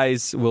lot of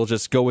guys will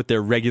just go with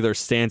their regular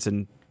stance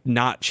and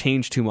not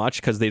change too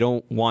much because they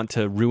don't want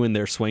to ruin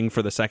their swing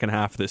for the second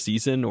half of the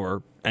season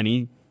or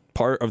any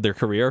part of their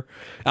career.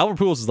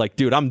 Albert Pujols is like,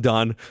 dude, I'm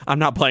done. I'm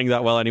not playing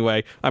that well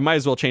anyway. I might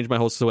as well change my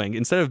whole swing.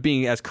 Instead of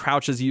being as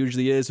crouched as he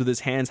usually is with his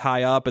hands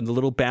high up and the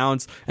little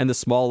bounce and the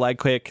small leg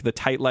kick, the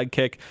tight leg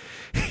kick,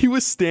 he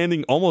was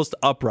standing almost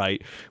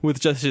upright with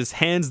just his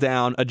hands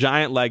down, a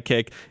giant leg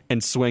kick,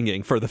 and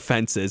swinging for the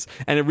fences.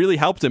 And it really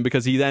helped him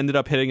because he ended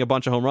up hitting a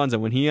bunch of home runs.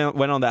 And when he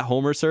went on that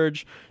homer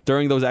surge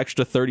during those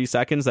extra 30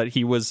 seconds that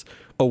he was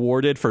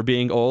awarded for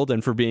being old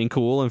and for being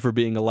cool and for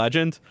being a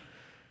legend,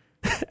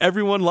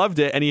 everyone loved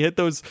it, and he hit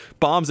those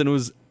bombs, and it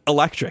was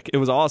electric. It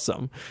was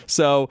awesome.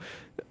 So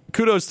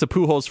kudos to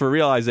Pujols for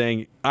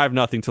realizing, I have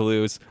nothing to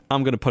lose.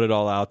 I'm going to put it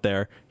all out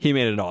there. He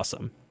made it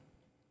awesome.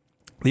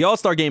 The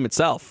All-Star game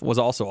itself was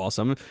also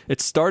awesome.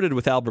 It started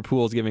with Albert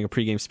Pujols giving a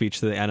pregame speech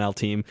to the NL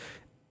team.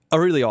 A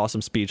really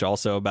awesome speech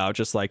also about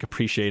just like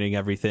appreciating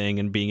everything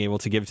and being able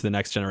to give to the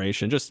next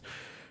generation. Just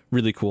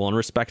really cool, and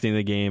respecting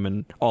the game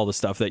and all the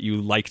stuff that you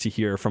like to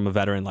hear from a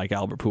veteran like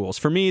Albert Pujols.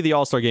 For me, the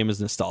All-Star game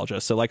is nostalgia.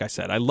 So like I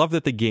said, I love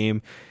that the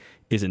game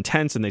is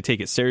intense and they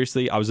take it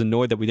seriously. I was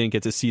annoyed that we didn't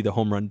get to see the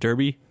home run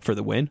derby for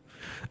the win.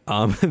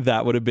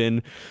 That would have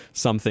been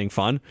something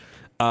fun.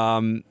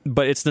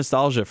 But it's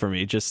nostalgia for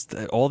me. Just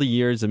all the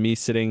years of me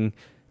sitting,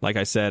 like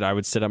I said, I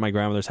would sit at my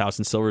grandmother's house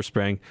in Silver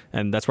Spring,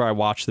 and that's where I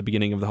watched the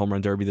beginning of the home run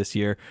derby this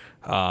year.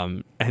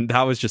 And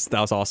that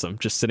was awesome.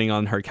 Just sitting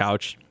on her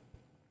couch,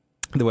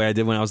 the way I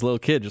did when I was a little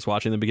kid, just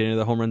watching the beginning of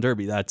the home run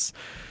derby. That's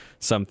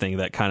something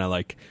that kind of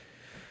like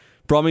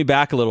brought me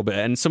back a little bit.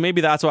 And so maybe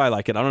that's why I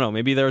like it. I don't know.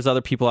 Maybe there's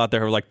other people out there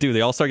who are like, dude,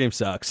 the All-Star game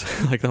sucks.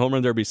 Like the home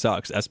run derby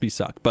sucks. ESPYs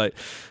suck. But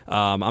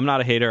I'm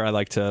not a hater. I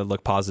like to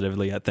look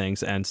positively at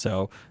things. And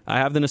so I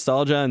have the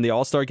nostalgia, and the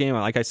All-Star game,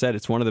 like I said,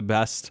 it's one of the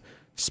best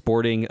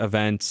sporting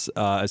events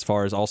as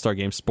far as All-Star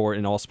game sport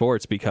in all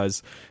sports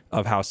because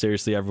of how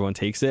seriously everyone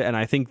takes it. And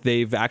I think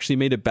they've actually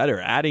made it better.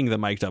 Adding the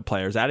mic'd up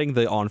players, adding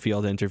the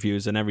on-field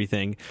interviews and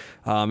everything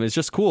is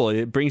just cool.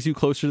 It brings you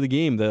closer to the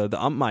game. The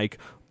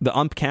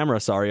ump camera,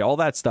 all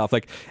that stuff.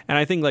 Like, and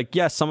I think like,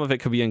 yes, some of it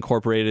could be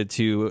incorporated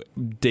to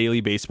daily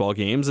baseball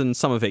games, and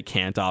some of it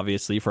can't,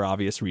 obviously, for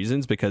obvious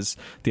reasons, because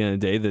at the end of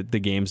the day, the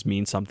games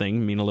mean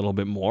a little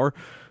bit more.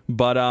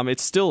 But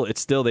it's still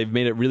they've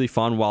made it really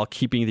fun while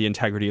keeping the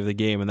integrity of the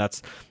game, and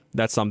that's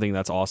something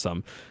that's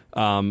awesome.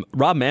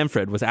 Rob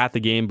Manfred was at the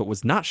game but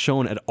was not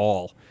shown at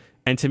all,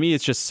 and to me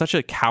it's just such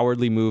a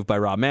cowardly move by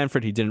Rob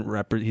Manfred. He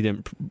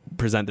didn't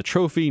present the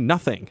trophy,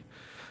 nothing,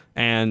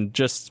 and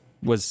just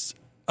was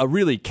a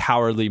really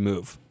cowardly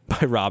move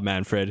by Rob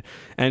Manfred,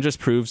 and it just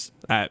proves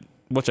that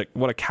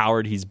what a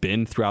coward he's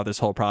been throughout this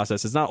whole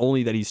process. It's not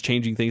only that he's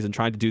changing things and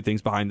trying to do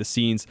things behind the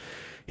scenes,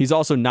 he's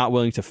also not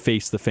willing to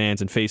face the fans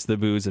and face the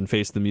boos and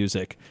face the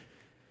music.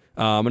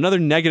 Another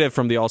negative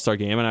from the All-Star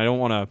game, and I don't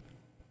want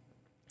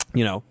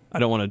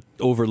to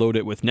overload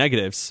it with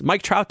negatives.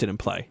 Mike Trout didn't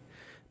play.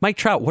 Mike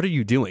Trout, what are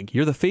you doing?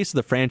 You're the face of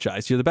the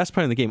franchise. You're the best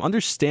player in the game.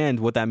 Understand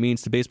what that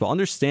means to baseball.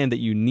 Understand that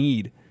you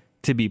need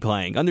to be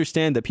playing.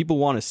 Understand that people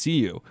want to see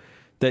you.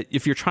 That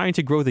if you're trying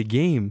to grow the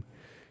game,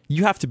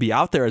 you have to be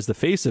out there as the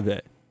face of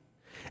it.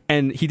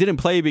 And he didn't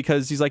play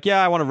because he's like,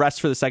 yeah, I want to rest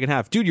for the second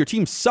half. Dude, your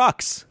team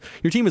sucks.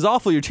 Your team is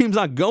awful. Your team's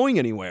not going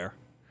anywhere.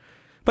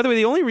 By the way,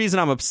 the only reason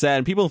I'm upset,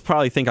 and people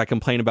probably think I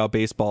complain about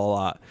baseball a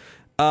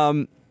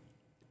lot.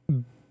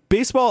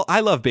 Baseball, I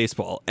love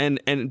baseball.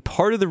 And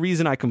part of the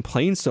reason I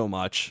complain so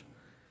much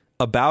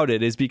about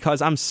it is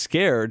because I'm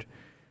scared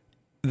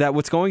that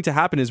what's going to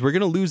happen is we're going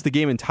to lose the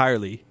game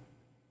entirely.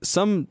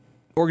 Some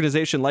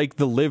organization like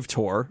the Live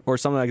Tour or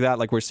something like that,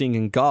 like we're seeing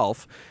in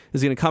golf,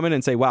 is going to come in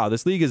and say, wow,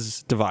 this league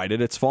is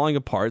divided. It's falling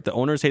apart. The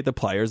owners hate the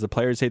players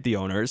hate the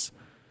owners.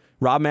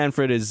 Rob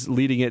Manfred is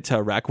leading it to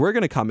a wreck. We're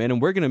going to come in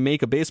and we're going to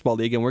make a baseball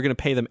league, and we're going to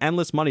pay them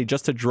endless money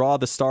just to draw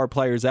the star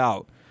players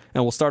out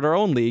and we'll start our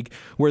own league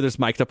where there's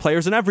mic'd up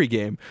players in every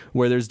game,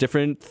 where there's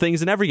different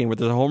things in every game, where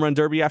there's a home run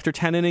derby after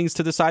 10 innings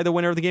to decide the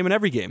winner of the game in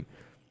every game.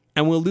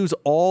 And we'll lose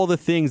all the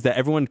things that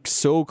everyone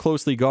so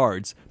closely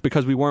guards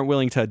because we weren't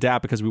willing to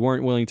adapt, because we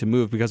weren't willing to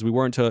move, because we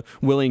weren't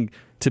willing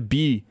to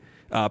be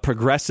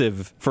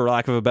progressive, for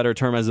lack of a better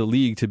term, as a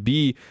league, to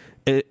be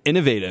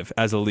innovative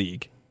as a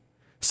league.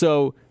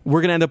 So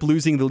we're going to end up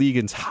losing the league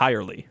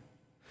entirely.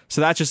 So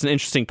that's just an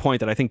interesting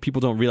point that I think people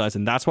don't realize,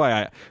 and that's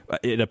why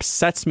it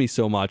upsets me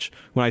so much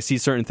when I see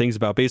certain things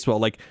about baseball,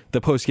 like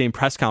the post-game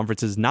press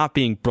conferences not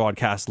being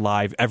broadcast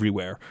live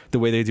everywhere, the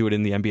way they do it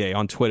in the NBA,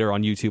 on Twitter,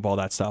 on YouTube, all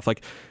that stuff.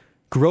 Like,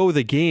 grow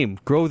the game.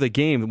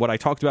 What I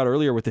talked about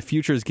earlier with the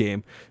futures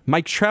game,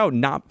 Mike Trout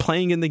not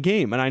playing in the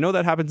game, and I know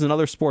that happens in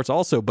other sports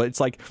also, but it's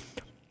like,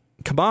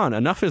 come on,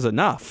 enough is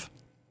enough,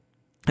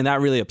 and that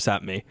really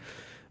upset me.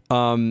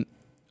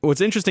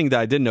 What's interesting that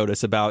I did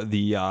notice about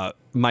the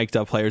mic'd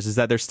up players is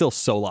that they're still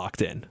so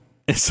locked in.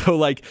 And so,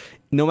 like,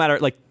 no matter,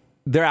 like,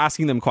 they're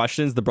asking them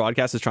questions, the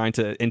broadcast is trying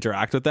to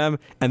interact with them,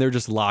 and they're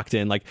just locked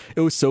in. Like, it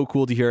was so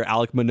cool to hear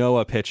Alek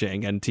Manoah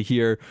pitching and to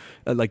hear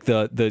like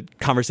the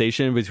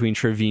conversation between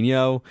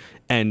Trevino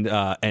and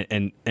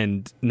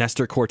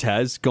Nestor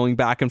Cortez going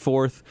back and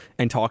forth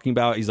and talking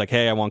about, he's like,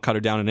 hey, I want cutter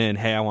down and in,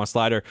 hey, I want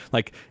slider.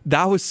 Like,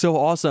 that was so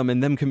awesome.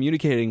 And them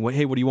communicating,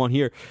 hey, what do you want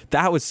here?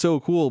 That was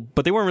so cool.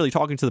 But they weren't really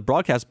talking to the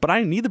broadcast, but I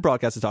didn't need the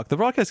broadcast to talk. The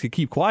broadcast could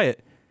keep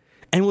quiet,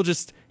 and we'll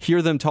just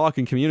hear them talk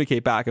and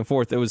communicate back and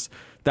forth.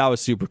 That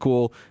was super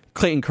cool.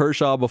 Clayton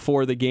Kershaw,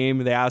 before the game,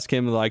 they asked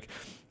him, like,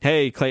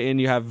 hey, Clayton,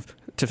 you have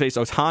to face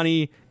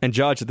Ohtani and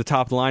Judge at the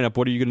top of the lineup.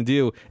 What are you going to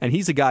do? And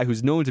he's a guy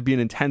who's known to be an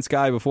intense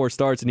guy before it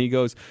starts, and he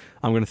goes,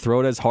 I'm going to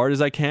throw it as hard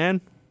as I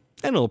can,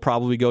 and it'll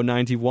probably go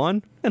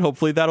 91, and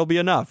hopefully that'll be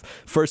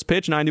enough. First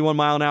pitch,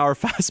 91-mile-an-hour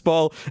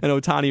fastball, and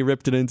Ohtani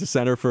ripped it into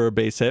center for a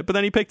base hit, but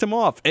then he picked him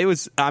off.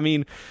 It's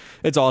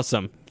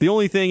awesome. The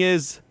only thing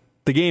is,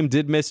 the game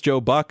did miss Joe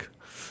Buck.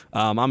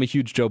 I'm a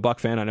huge Joe Buck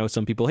fan. I know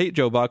some people hate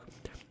Joe Buck.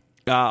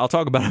 I'll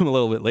talk about him a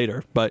little bit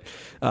later, but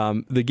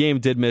the game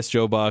did miss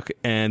Joe Buck,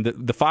 and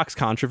the Fox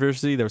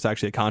controversy, there was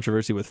actually a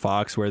controversy with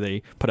Fox where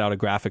they put out a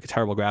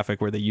terrible graphic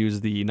where they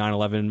used the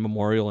 9/11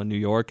 memorial in New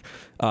York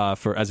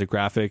as a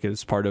graphic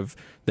as part of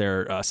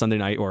their Sunday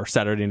night or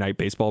Saturday night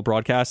baseball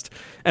broadcast.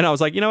 And I was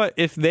like, you know what,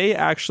 if they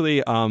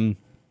actually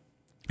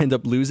end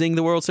up losing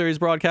the World Series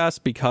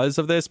broadcast because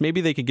of this,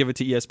 maybe they could give it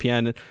to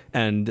ESPN,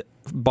 and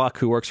Buck,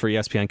 who works for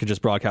ESPN, could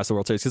just broadcast the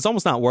World Series. It's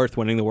almost not worth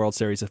winning the World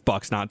Series if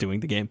Buck's not doing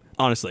the game,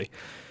 honestly.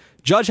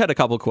 Judge had a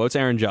couple of quotes.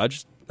 Aaron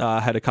Judge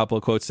had a couple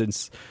of quotes,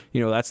 since,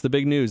 that's the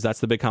big news. That's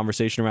the big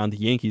conversation around the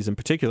Yankees in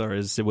particular,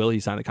 is will he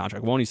sign the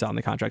contract? Won't he sign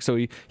the contract? So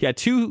he had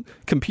two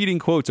competing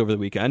quotes over the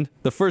weekend.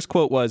 The first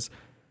quote was,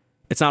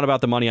 it's not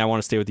about the money. I want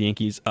to stay with the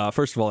Yankees.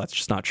 First of all, that's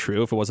just not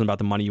true. If it wasn't about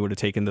the money, you would have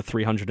taken the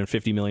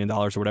 $350 million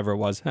or whatever it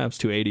was. It was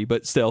 $280,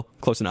 but still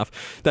close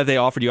enough that they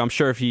offered you. I'm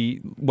sure if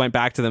he went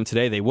back to them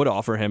today, they would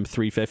offer him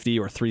 $350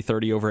 or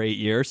 $330 over 8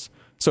 years.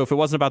 So if it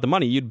wasn't about the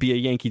money, you'd be a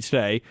Yankee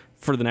today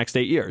for the next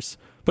 8 years.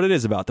 But it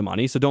is about the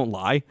money, so don't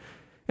lie.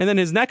 And then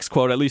his next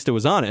quote, at least it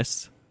was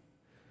honest,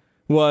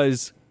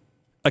 was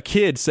a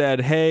kid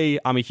said, hey,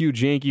 I'm a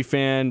huge Yankee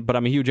fan, but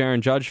I'm a huge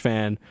Aaron Judge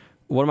fan.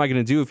 What am I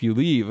going to do if you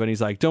leave? And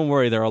he's like, don't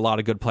worry, there are a lot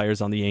of good players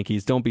on the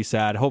Yankees. Don't be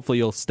sad. Hopefully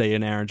you'll stay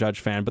an Aaron Judge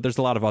fan, but there's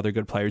a lot of other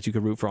good players you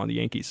could root for on the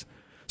Yankees.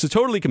 So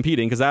totally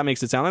competing, because that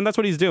makes it sound, and that's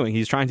what he's doing.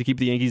 He's trying to keep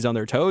the Yankees on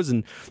their toes,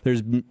 and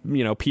there's,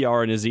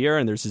 PR in his ear,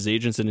 and there's his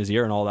agents in his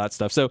ear and all that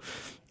stuff. So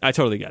I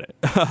totally get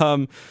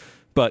it.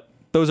 But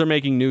those are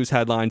making news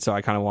headlines, so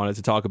I kind of wanted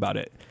to talk about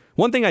it.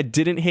 One thing I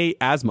didn't hate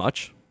as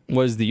much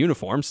was the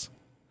uniforms.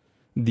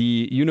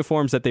 The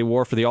uniforms that they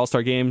wore for the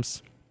All-Star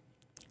games,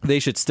 they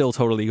should still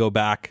totally go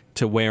back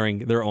to wearing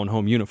their own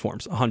home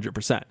uniforms,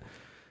 100%.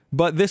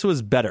 But this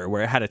was better,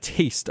 where it had a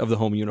taste of the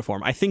home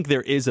uniform. I think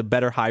there is a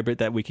better hybrid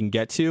that we can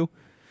get to.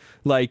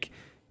 Like,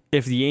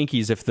 if the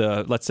Yankees,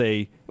 let's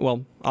say,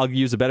 well, I'll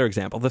use a better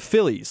example. The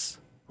Phillies,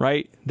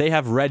 right? They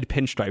have red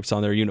pinstripes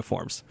on their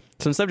uniforms.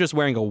 So instead of just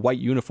wearing a white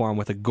uniform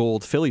with a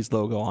gold Phillies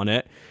logo on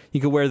it,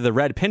 you could wear the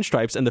red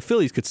pinstripes, and the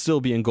Phillies could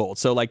still be in gold.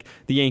 So like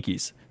the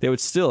Yankees, they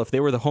would still, if they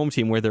were the home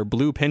team, wear their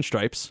blue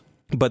pinstripes,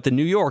 but the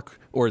New York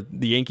or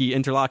the Yankee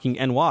interlocking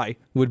NY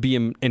would be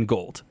in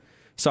gold.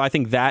 So I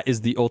think that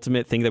is the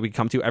ultimate thing that we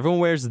come to. Everyone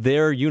wears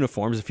their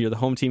uniforms. If you're the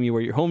home team, you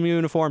wear your home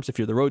uniforms. If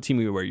you're the road team,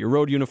 you wear your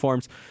road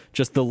uniforms.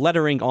 Just the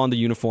lettering on the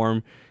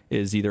uniform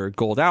is either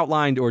gold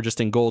outlined or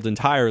just in gold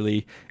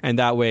entirely. And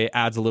that way it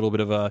adds a little bit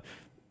of a,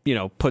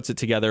 puts it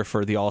together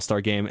for the All-Star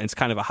game. And it's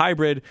kind of a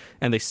hybrid.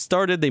 And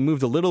they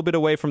moved a little bit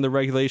away from the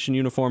regulation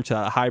uniform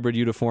to a hybrid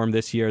uniform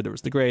this year. There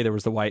was the gray, there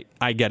was the white.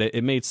 I get it.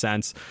 It made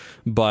sense.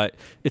 But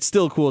it's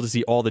still cool to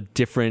see all the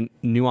different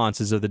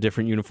nuances of the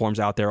different uniforms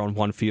out there on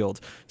one field.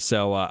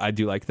 So I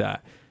do like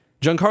that.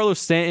 Giancarlo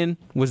Stanton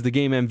was the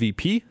game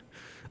MVP.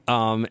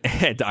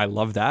 And I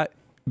love that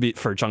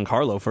for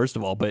Giancarlo, first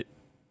of all. But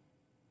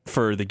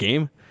for the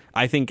game,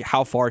 I think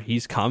how far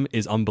he's come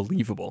is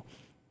unbelievable.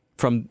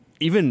 From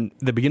even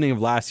the beginning of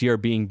last year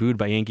being booed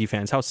by Yankee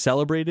fans, how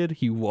celebrated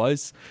he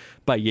was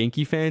by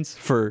Yankee fans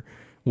for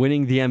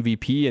winning the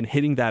MVP and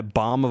hitting that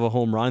bomb of a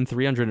home run,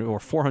 300 or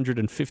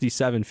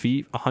 457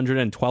 feet,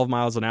 112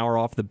 miles an hour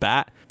off the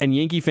bat. And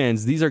Yankee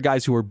fans, these are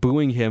guys who are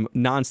booing him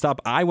nonstop.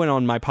 I went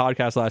on my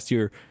podcast last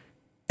year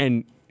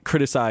and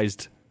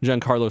criticized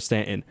Giancarlo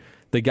Stanton.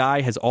 The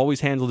guy has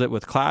always handled it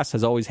with class,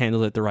 has always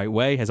handled it the right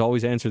way, has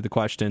always answered the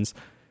questions,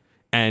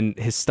 and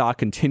his stock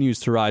continues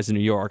to rise in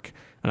New York,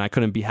 and I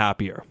couldn't be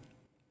happier.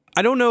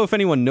 I don't know if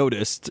anyone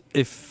noticed.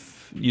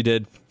 If you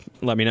did,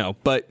 let me know.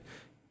 But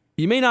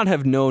you may not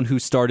have known who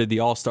started the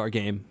All-Star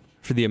game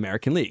for the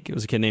American League. It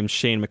was a kid named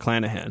Shane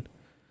McClanahan.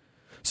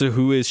 So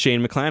who is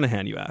Shane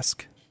McClanahan, you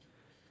ask?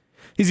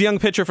 He's a young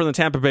pitcher from the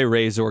Tampa Bay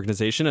Rays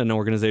organization, an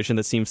organization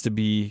that seems to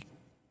be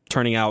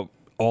turning out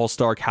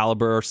all-star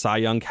caliber, Cy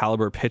Young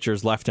caliber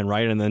pitchers left and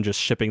right, and then just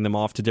shipping them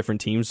off to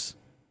different teams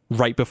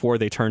right before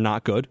they turn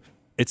not good.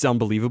 It's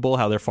unbelievable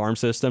how their farm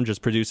system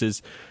just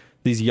produces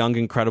these young,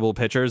 incredible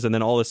pitchers, and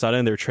then all of a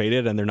sudden they're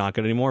traded and they're not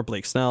good anymore.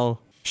 Blake Snell,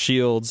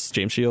 Shields,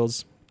 James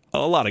Shields, a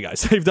lot of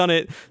guys. They've done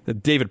it.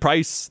 David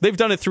Price. They've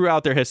done it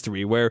throughout their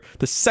history, where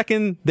the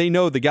second they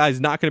know the guy's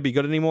not going to be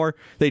good anymore,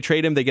 they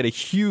trade him, they get a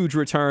huge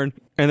return,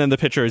 and then the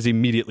pitcher is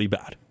immediately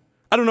bad.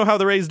 I don't know how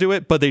the Rays do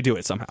it, but they do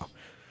it somehow.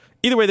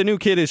 Either way, the new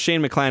kid is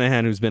Shane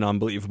McClanahan, who's been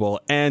unbelievable.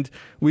 And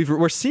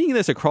we're seeing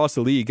this across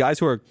the league, guys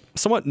who are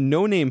somewhat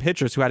no-name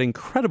pitchers who had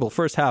incredible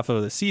first half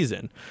of the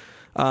season.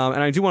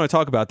 And I do want to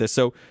talk about this.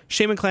 So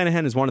Shane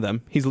McClanahan is one of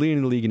them. He's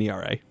leading the league in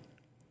ERA.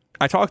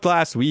 I talked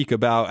last week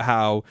about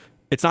how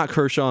it's not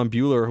Kershaw and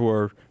Buehler who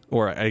are,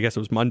 or I guess it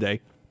was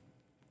Monday,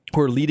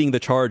 who are leading the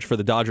charge for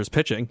the Dodgers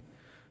pitching.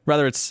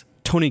 Rather, it's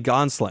Tony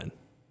Gonsolin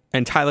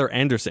and Tyler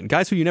Anderson,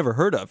 guys who you never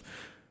heard of,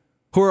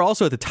 who are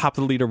also at the top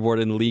of the leaderboard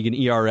in the league in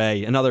ERA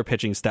and other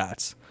pitching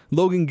stats.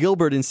 Logan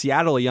Gilbert in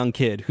Seattle, a young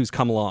kid who's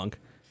come along.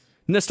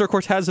 Nestor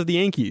Cortez of the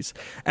Yankees.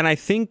 And I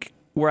think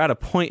we're at a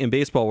point in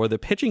baseball where the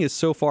pitching is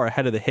so far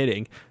ahead of the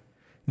hitting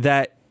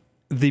that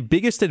the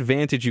biggest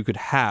advantage you could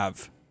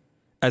have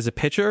as a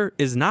pitcher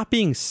is not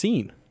being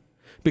seen.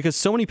 Because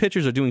so many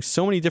pitchers are doing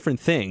so many different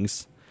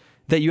things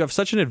that you have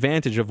such an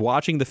advantage of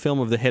watching the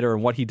film of the hitter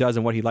and what he does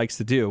and what he likes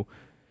to do.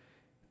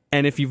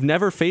 And if you've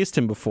never faced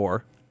him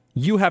before,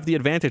 you have the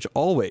advantage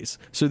always.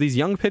 So these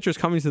young pitchers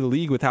coming to the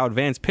league with how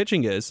advanced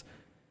pitching is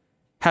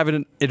have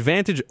an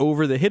advantage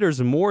over the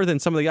hitters more than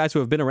some of the guys who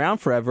have been around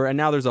forever. And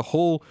now there's a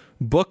whole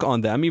book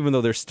on them, even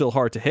though they're still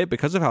hard to hit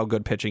because of how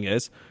good pitching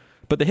is.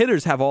 But the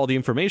hitters have all the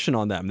information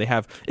on them. They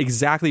have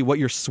exactly what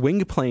your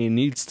swing plane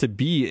needs to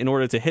be in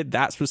order to hit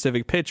that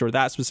specific pitch or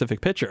that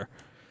specific pitcher.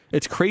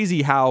 It's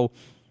crazy how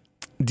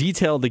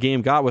detailed the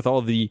game got with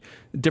all the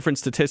different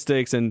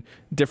statistics and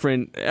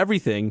different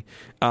everything,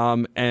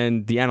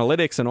 and the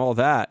analytics and all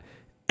that.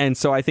 And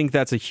so I think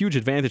that's a huge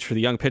advantage for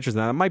the young pitchers.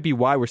 And that might be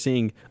why we're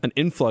seeing an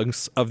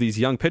influx of these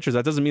young pitchers.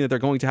 That doesn't mean that they're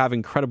going to have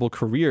incredible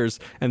careers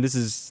and this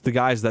is the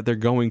guys that they're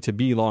going to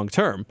be long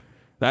term.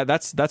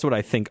 That's what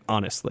I think,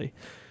 honestly.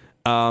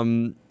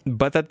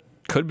 But that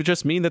could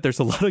just mean that there's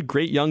a lot of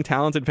great young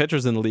talented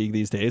pitchers in the league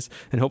these days,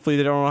 and hopefully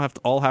they don't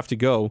all have to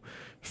go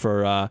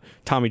for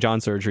Tommy John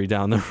surgery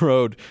down the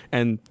road,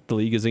 and the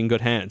league is in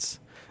good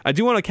hands. I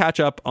do want to catch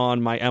up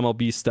on my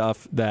MLB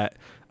stuff that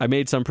I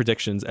made some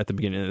predictions at the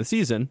beginning of the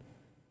season,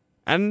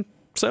 and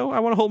so I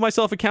want to hold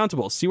myself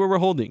accountable, see where we're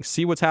holding,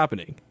 see what's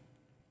happening.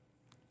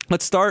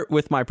 Let's start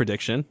with my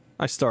prediction.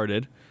 I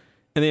started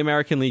in the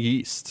American League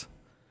East.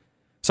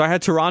 So I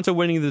had Toronto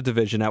winning the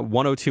division at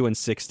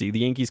 102-60, the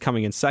Yankees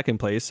coming in second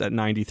place at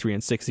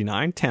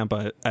 93-69,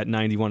 Tampa at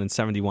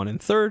 91-71 in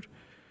third,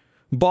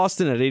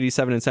 Boston at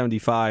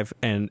 87-75,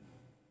 and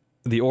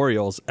the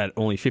Orioles at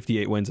only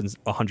 58 wins and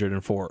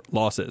 104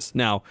 losses.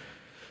 Now,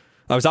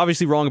 I was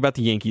obviously wrong about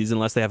the Yankees.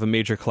 Unless they have a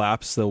major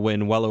collapse, they'll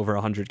win well over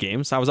 100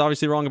 games. I was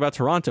obviously wrong about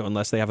Toronto.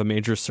 Unless they have a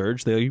major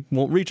surge, they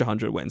won't reach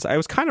 100 wins. I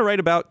was kind of right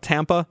about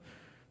Tampa.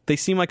 They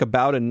seem like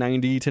about a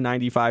 90 to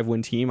 95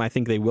 win team. I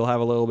think they will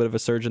have a little bit of a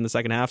surge in the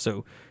second half,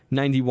 so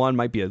 91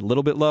 might be a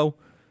little bit low.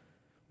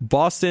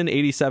 Boston,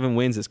 87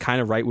 wins is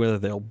kind of right where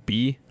they'll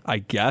be, I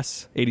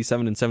guess.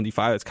 87-75,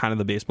 that's kind of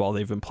the baseball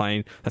they've been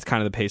playing. That's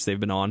kind of the pace they've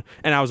been on.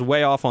 And I was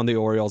way off on the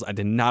Orioles. I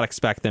did not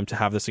expect them to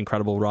have this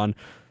incredible run.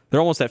 They're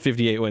almost at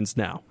 58 wins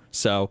now,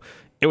 so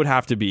it would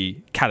have to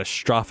be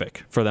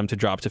catastrophic for them to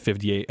drop to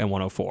 58 and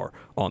 104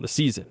 on the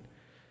season.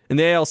 In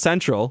the AL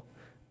Central,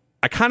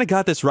 I kind of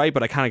got this right,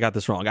 but I kind of got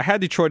this wrong. I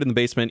had Detroit in the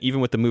basement, even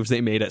with the moves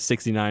they made at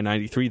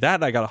 69-93.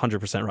 That I got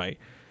 100% right.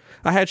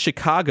 I had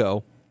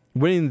Chicago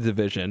winning the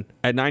division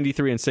at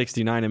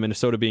 93-69, and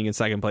Minnesota being in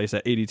second place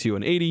at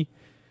 82-80.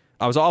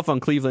 I was off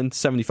on Cleveland,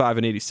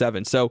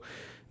 75-87. So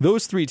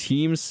those three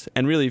teams,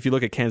 and really if you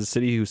look at Kansas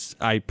City, who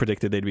I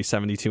predicted they'd be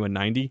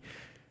 72-90,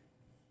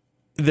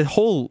 the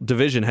whole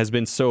division has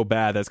been so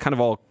bad that it's kind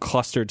of all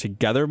clustered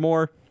together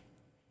more.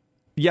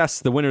 Yes,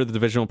 the winner of the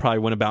division will probably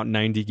win about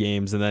 90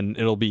 games, and then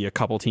it'll be a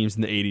couple teams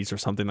in the 80s or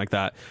something like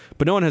that.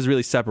 But no one has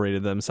really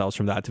separated themselves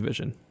from that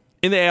division.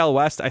 In the AL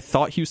West, I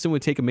thought Houston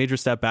would take a major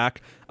step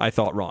back. I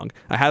thought wrong.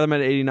 I had them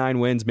at 89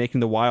 wins, making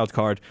the wild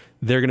card.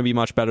 They're going to be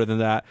much better than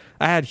that.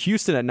 I had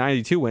Houston at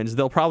 92 wins.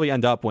 They'll probably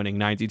end up winning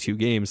 92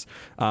 games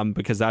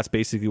because that's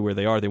basically where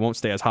they are. They won't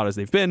stay as hot as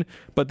they've been,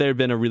 but they've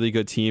been a really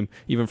good team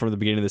even from the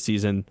beginning of the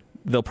season.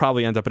 They'll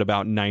probably end up at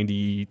about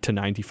 90 to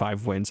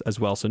 95 wins as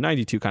well, so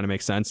 92 kind of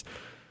makes sense.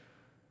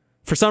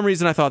 For some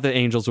reason, I thought the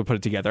Angels would put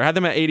it together. I had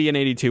them at 80 and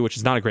 82, which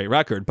is not a great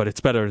record, but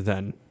it's better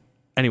than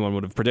anyone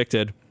would have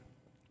predicted.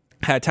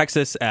 Had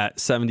Texas at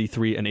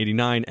 73 and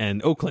 89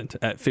 and Oakland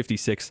at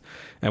 56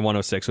 and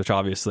 106, which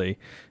obviously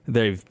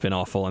they've been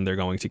awful and they're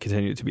going to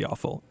continue to be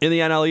awful. In the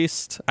NL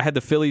East, I had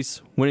the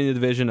Phillies winning the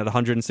division at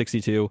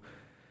 162.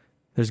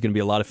 There's going to be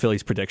a lot of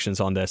Phillies predictions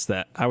on this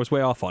that I was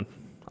way off on.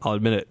 I'll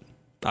admit it.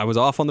 I was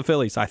off on the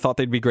Phillies. I thought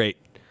they'd be great.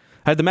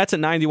 I had the Mets at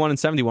 91 and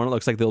 71. It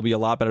looks like they'll be a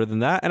lot better than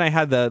that. And I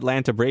had the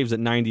Atlanta Braves at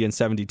 90 and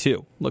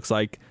 72. Looks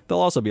like they'll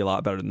also be a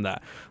lot better than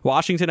that.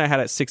 Washington I had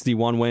at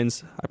 61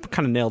 wins. I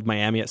kind of nailed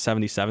Miami at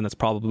 77. That's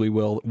probably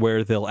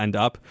where they'll end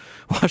up.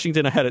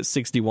 Washington I had at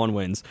 61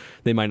 wins.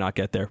 They might not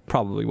get there.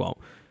 Probably won't.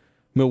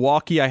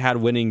 Milwaukee I had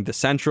winning the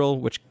Central,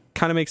 which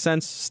kind of makes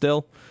sense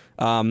still.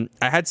 I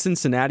had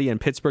Cincinnati and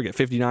Pittsburgh at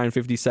 59 and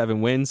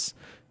 57 wins.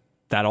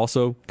 That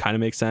also kind of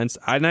makes sense.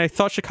 And I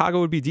thought Chicago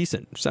would be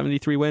decent.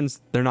 73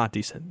 wins, they're not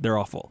decent. They're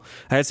awful.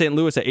 I had St.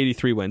 Louis at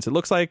 83 wins. It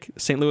looks like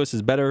St. Louis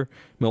is better.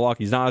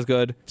 Milwaukee's not as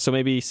good. So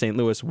maybe St.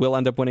 Louis will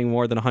end up winning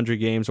more than 100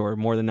 games or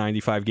more than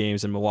 95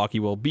 games, and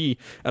Milwaukee will be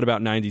at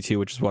about 92,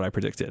 which is what I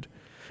predicted.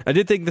 I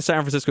did think the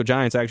San Francisco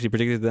Giants, I actually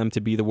predicted them to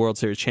be the World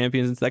Series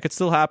champions. That could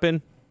still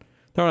happen.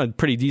 They're on a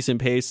pretty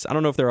decent pace. I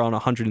don't know if they're on a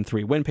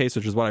 103 win pace,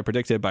 which is what I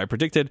predicted, but I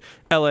predicted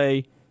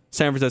LA,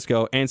 San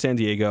Francisco, and San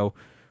Diego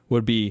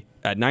would be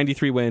at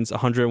 93 wins,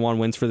 101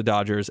 wins for the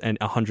Dodgers, and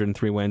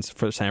 103 wins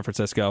for San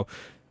Francisco.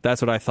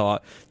 That's what I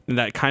thought. And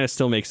that kind of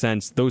still makes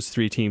sense. Those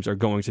three teams are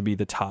going to be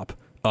the top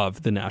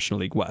of the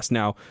National League West.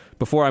 Now,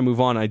 before I move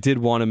on, I did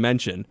want to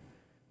mention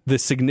the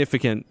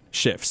significant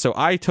shift. So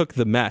I took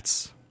the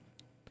Mets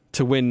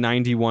to win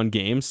 91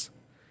 games,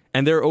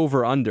 and their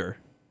over-under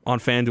on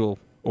FanDuel,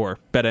 or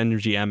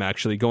BetMGM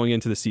actually, going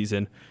into the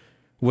season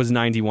was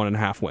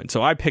 91.5 wins.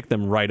 So I picked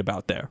them right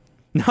about there.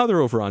 Now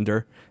their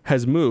over-under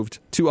has moved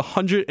to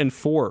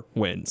 104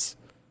 wins.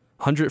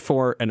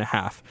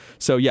 104.5.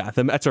 So yeah,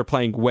 the Mets are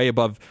playing way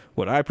above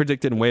what I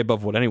predicted and way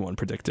above what anyone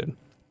predicted.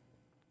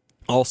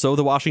 Also,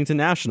 the Washington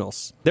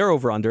Nationals, their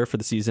over-under for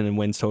the season in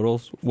wins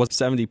totals was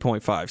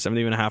 70.5,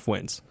 70.5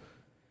 wins.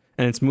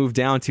 And it's moved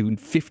down to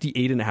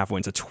 58.5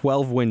 wins, a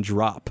 12-win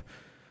drop.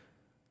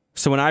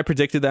 So when I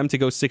predicted them to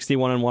go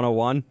 61 and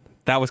 101,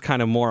 that was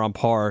kind of more on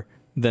par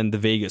than the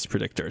Vegas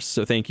predictors.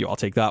 So thank you. I'll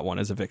take that one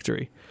as a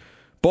victory.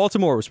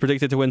 Baltimore was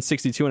predicted to win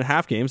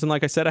 62.5 games, and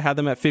like I said, I had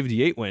them at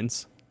 58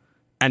 wins.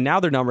 And now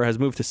their number has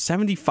moved to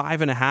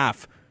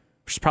 75.5,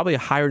 which is probably a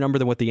higher number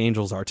than what the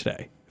Angels are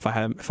today. If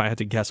I had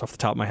to guess off the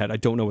top of my head, I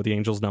don't know what the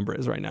Angels' number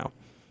is right now.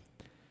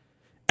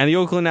 And the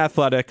Oakland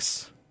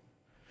Athletics,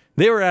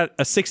 they were at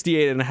a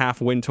 68.5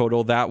 win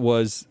total. That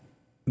was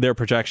their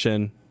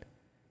projection.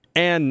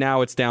 And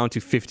now it's down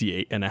to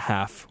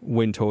 58.5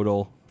 win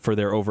total for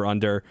their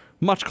over-under,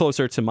 much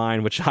closer to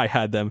mine, which I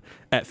had them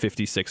at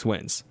 56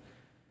 wins.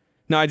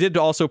 Now, I did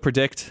also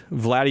predict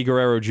Vladdy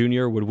Guerrero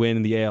Jr. would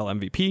win the AL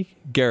MVP.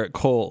 Garrett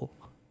Cole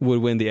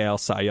would win the AL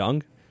Cy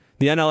Young.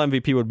 The NL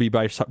MVP would be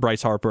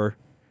Bryce Harper.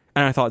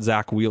 And I thought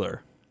Zach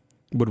Wheeler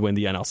would win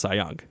the NL Cy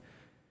Young.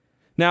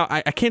 Now,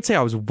 I can't say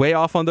I was way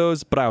off on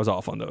those, but I was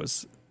off on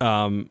those.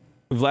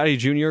 Vladdy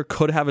Jr.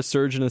 could have a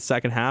surge in the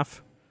second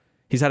half.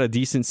 He's had a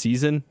decent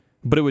season,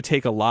 but it would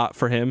take a lot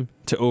for him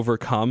to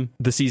overcome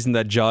the season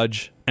that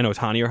Judge and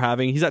Ohtani are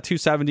having. He's at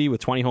 270 with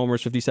 20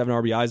 homers, 57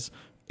 RBIs,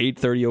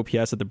 830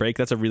 OPS at the break.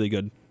 That's a really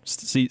good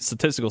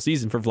statistical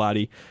season for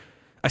Vladdy.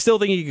 I still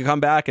think he could come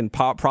back and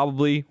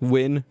probably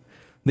win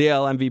the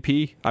AL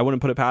MVP. I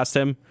wouldn't put it past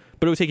him,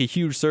 but it would take a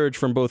huge surge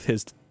from both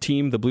his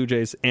team, the Blue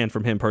Jays, and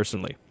from him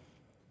personally.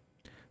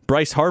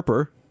 Bryce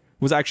Harper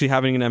was actually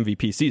having an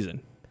MVP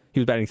season. He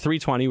was batting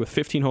 .320 with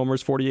 15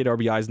 homers, 48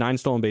 RBIs, 9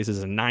 stolen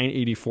bases, and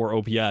 984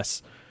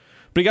 OPS.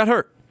 But he got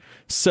hurt.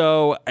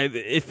 So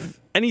if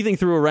anything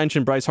threw a wrench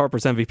in Bryce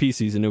Harper's MVP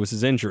season, it was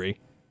his injury.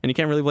 And you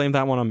can't really blame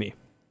that one on me.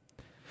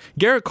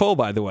 Garrett Cole,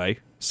 by the way.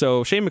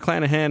 So Shane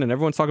McClanahan, and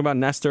everyone's talking about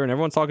Nestor, and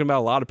everyone's talking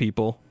about a lot of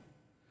people.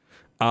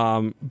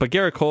 But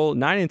Garrett Cole,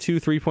 9-2,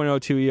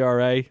 3.02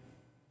 ERA,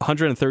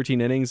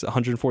 113 innings,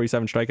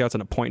 147 strikeouts,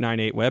 and a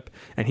 .98 whip.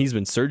 And he's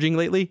been surging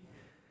lately.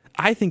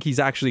 I think he's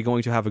actually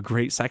going to have a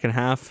great second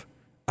half.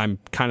 I'm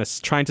kind of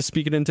trying to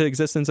speak it into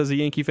existence as a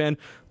Yankee fan,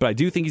 but I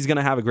do think he's going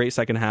to have a great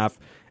second half,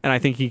 and I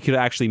think he could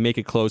actually make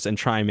it close and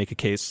try and make a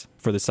case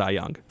for the Cy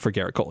Young for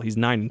Garrett Cole. He's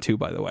 9-2,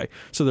 by the way.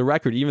 So the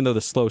record, even though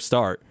the slow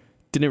start,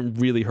 didn't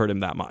really hurt him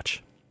that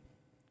much.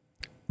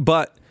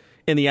 But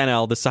in the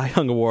NL, the Cy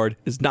Young Award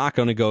is not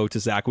going to go to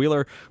Zach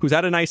Wheeler, who's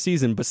had a nice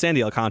season, but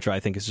Sandy Alcantara, I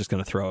think, is just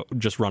going to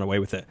run away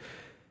with it.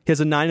 He has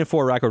a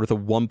 9-4 record with a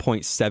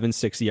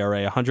 1.76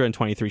 ERA,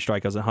 123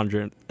 strikeouts,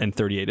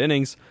 138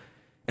 innings,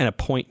 and a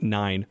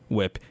 .9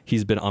 whip.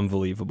 He's been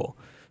unbelievable.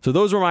 So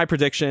those were my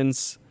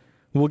predictions.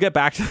 We'll get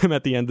back to them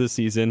at the end of the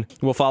season.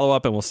 We'll follow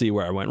up and we'll see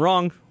where I went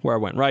wrong, where I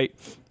went right.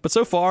 But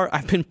so far,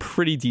 I've been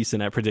pretty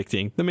decent at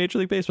predicting the Major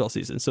League Baseball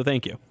season, so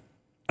thank you.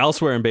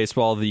 Elsewhere in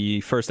baseball,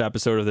 the first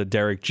episode of the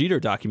Derek Jeter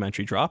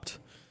documentary dropped,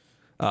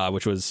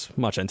 which was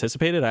much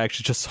anticipated. I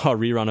actually just saw a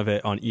rerun of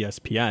it on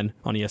ESPN,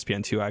 on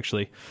ESPN2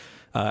 actually,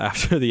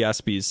 after the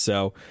ESPYs.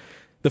 So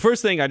the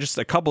first thing, a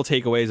couple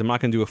takeaways. I'm not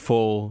going to do a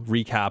full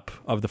recap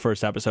of the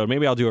first episode.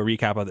 Maybe I'll do a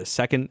recap of the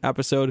second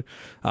episode,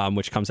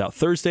 which comes out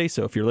Thursday.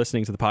 So if you're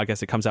listening to the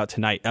podcast, it comes out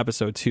tonight.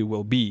 Episode 2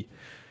 will be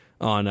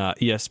on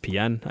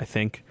ESPN, I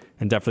think,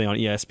 and definitely on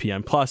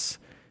ESPN Plus.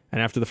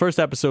 And after the first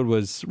episode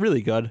was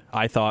really good,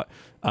 I thought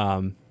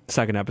the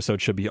second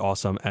episode should be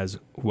awesome as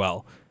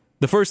well.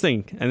 The first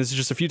thing, and this is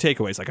just a few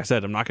takeaways. Like I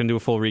said, I'm not going to do a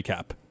full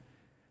recap.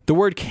 The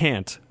word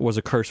can't was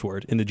a curse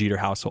word in the Jeter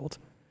household.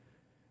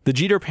 The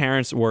Jeter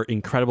parents were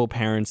incredible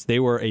parents. They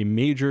were a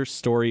major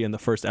story in the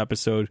first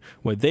episode,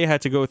 what they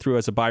had to go through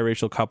as a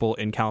biracial couple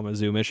in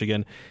Kalamazoo,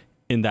 Michigan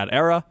in that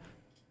era.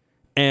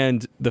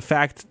 And the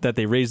fact that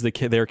they raised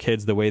their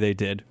kids the way they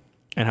did,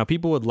 and how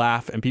people would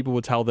laugh and people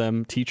would tell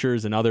them,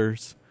 teachers and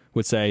others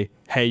would say,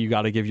 hey, you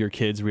got to give your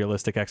kids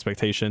realistic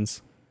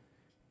expectations.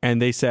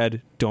 And they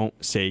said, don't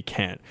say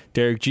can't.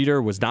 Derek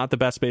Jeter was not the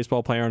best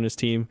baseball player on his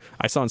team.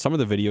 I saw in some of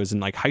the videos in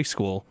like high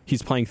school,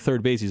 he's playing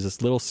third base. He's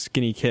this little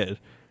skinny kid.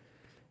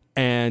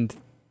 And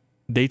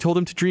they told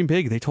him to dream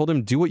big. They told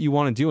him, do what you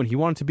want to do. And he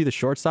wanted to be the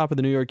shortstop of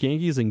the New York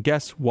Yankees. And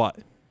guess what?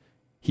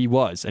 He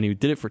was. And he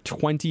did it for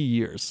 20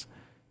 years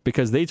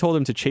because they told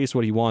him to chase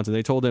what he wants. And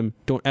they told him,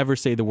 don't ever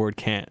say the word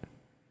can't.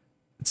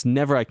 It's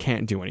never, I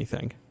can't do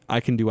anything. I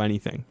can do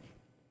anything.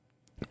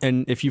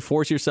 And if you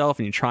force yourself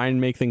and you try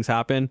and make things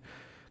happen,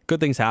 good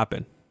things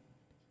happen.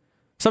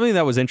 Something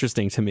that was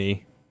interesting to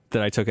me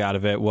that I took out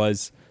of it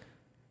was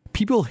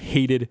people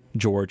hated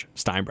George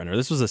Steinbrenner.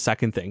 This was the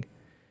second thing.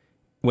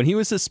 When he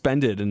was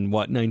suspended in,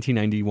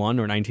 1991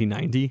 or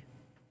 1990,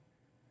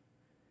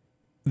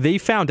 they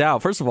found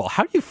out, first of all,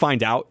 how do you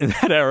find out in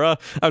that era?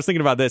 I was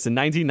thinking about this. In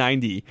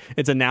 1990,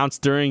 it's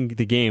announced during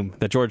the game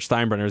that George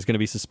Steinbrenner is going to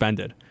be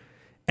suspended.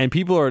 And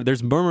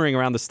there's murmuring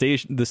around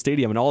the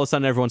stadium, and all of a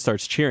sudden everyone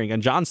starts cheering.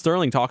 And John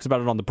Sterling talks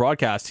about it on the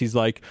broadcast. He's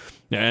like,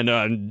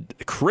 and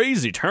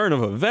crazy turn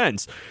of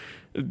events.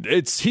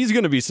 He's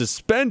going to be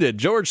suspended.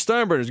 George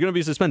Steinbrenner is going to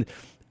be suspended.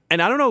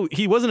 And I don't know,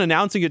 he wasn't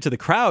announcing it to the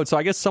crowd, so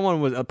I guess someone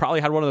was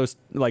probably had one of those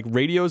like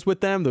radios with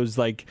them, those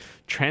like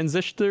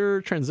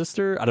transistor.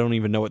 I don't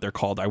even know what they're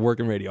called. I work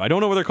in radio. I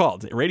don't know what they're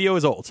called. Radio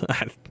is old.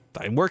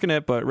 I'm working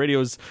it, but radio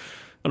is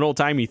an old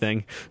timey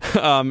thing.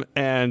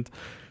 And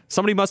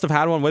somebody must have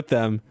had one with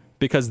them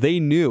because they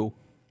knew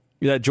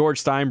that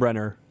George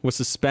Steinbrenner was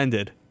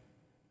suspended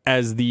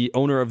as the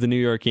owner of the New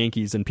York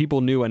Yankees, and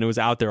people knew, and it was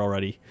out there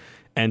already.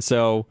 And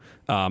so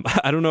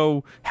I don't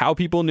know how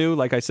people knew,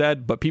 like I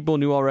said, but people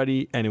knew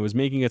already, and it was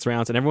making its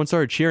rounds, and everyone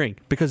started cheering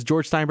because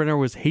George Steinbrenner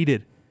was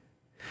hated.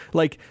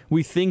 Like,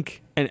 we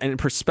think, and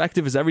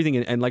perspective is everything,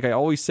 and like I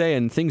always say,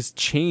 and things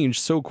change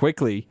so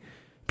quickly.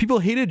 People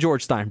hated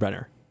George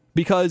Steinbrenner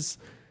because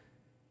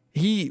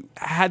he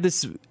had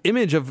this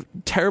image of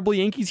terrible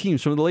Yankee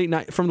teams from the late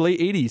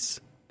 80s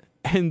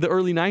and the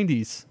early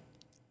 90s.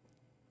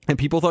 And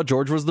people thought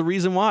George was the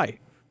reason why.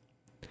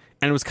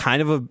 And it was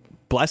kind of a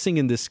blessing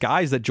in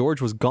disguise that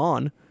George was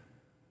gone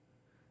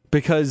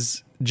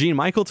because Gene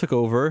Michael took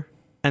over,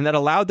 and that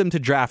allowed them to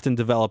draft and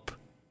develop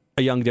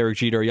a young Derek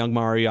Jeter, a young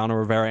Mariano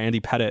Rivera,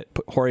 Andy Pettitte,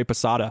 Jorge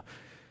Posada.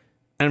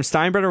 And if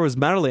Steinbrenner was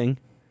meddling,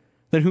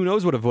 then who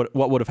knows what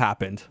would have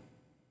happened.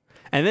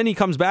 And then he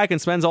comes back and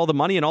spends all the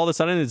money, and all of a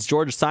sudden it's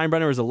George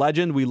Steinbrenner is a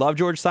legend. We love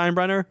George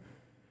Steinbrenner.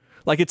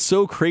 Like, it's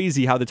so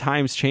crazy how the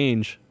times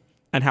change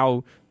and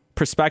how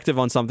perspective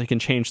on something can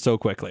change so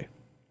quickly.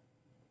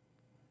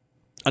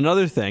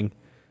 Another thing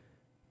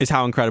is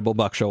how incredible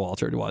Buck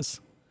Showalter was.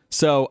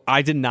 So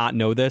I did not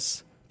know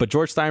this, but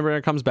George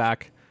Steinbrenner comes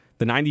back.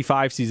 The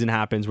 95 season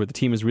happens where the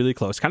team is really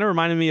close. Kind of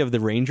reminded me of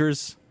the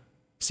Rangers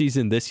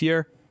season this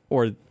year,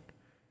 or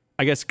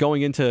I guess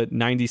going into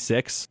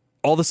 96.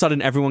 All of a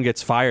sudden, everyone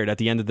gets fired at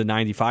the end of the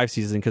 95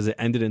 season because it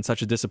ended in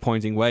such a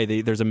disappointing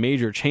way. There's a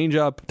major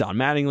changeup. Don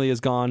Mattingly is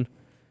gone.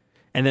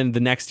 And then the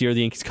next year,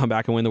 the Yankees come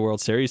back and win the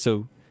World Series.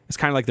 So it's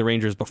kind of like the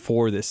Rangers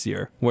before this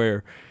year,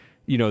 where,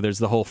 you know, there's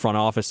the whole front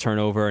office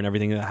turnover and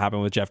everything that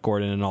happened with Jeff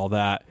Gordon and all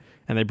that.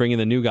 And they bring in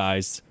the new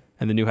guys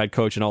and the new head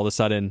coach, and all of a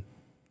sudden,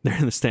 they're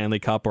in the Stanley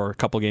Cup or a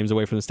couple games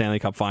away from the Stanley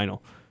Cup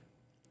final.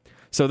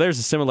 So there's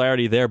a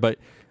similarity there, but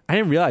I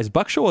didn't realize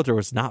Buck Showalter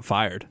was not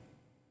fired.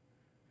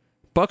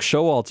 Buck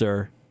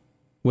Showalter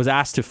was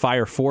asked to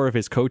fire 4 of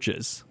his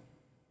coaches,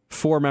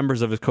 4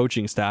 members of his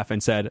coaching staff,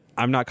 and said,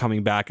 I'm not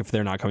coming back if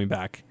they're not coming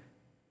back.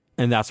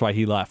 And that's why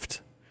he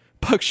left.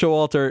 Buck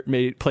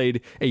Showalter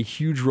played a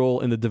huge role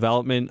in the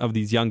development of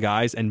these young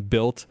guys and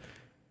built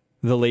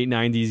the late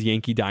 90s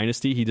Yankee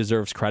dynasty. He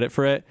deserves credit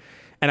for it.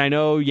 And I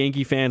know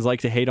Yankee fans like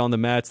to hate on the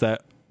Mets,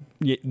 that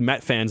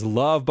Met fans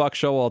love Buck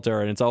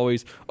Showalter, and it's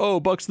always, oh,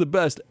 Buck's the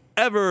best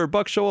ever.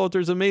 Buck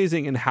Showalter's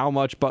amazing, and how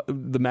much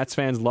the Mets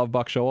fans love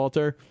Buck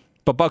Showalter.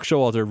 But Buck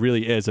Showalter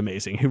really is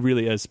amazing. He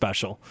really is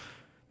special.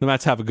 The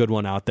Mets have a good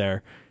one out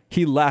there.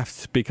 He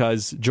left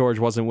because George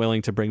wasn't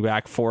willing to bring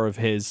back 4 of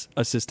his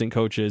assistant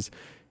coaches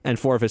and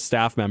 4 of his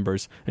staff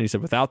members. And he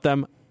said, without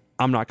them,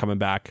 I'm not coming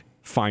back.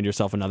 Find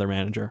yourself another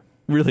manager.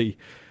 Really,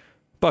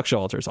 Buck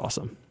Showalter is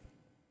awesome.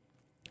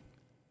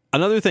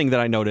 Another thing that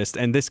I noticed,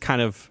 and this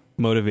kind of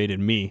motivated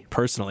me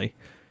personally,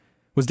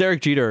 was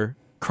Derek Jeter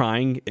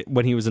crying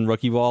when he was in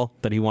rookie ball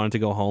that he wanted to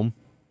go home.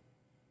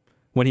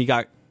 When he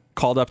got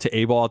called up to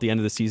A-ball at the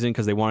end of the season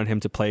because they wanted him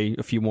to play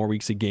a few more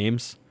weeks of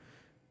games,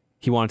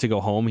 he wanted to go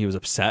home. He was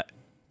upset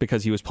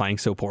because he was playing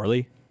so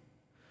poorly.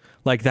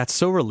 Like, that's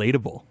so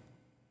relatable.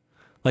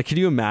 Like, can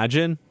you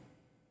imagine?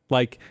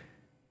 Like,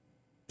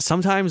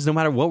 sometimes no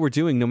matter what we're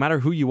doing, no matter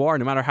who you are,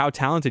 no matter how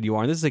talented you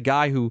are, and this is a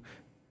guy who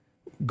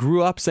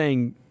grew up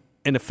saying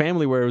in a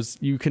family where it was,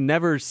 you can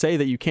never say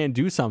that you can't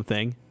do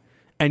something,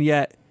 and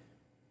yet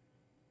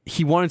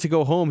he wanted to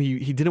go home.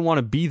 He didn't want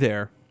to be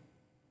there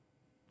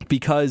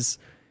because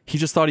he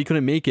just thought he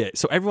couldn't make it.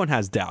 So everyone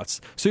has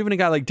doubts. So even a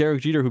guy like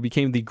Derek Jeter, who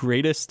became the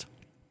greatest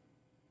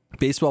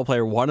baseball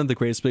player, one of the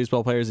greatest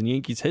baseball players in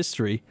Yankees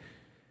history,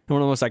 and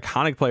one of the most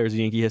iconic players in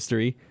Yankee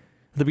history,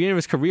 at the beginning of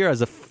his career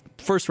as a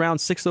first round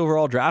 6th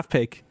overall draft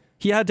pick,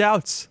 he had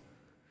doubts.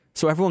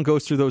 So everyone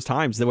goes through those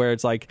times where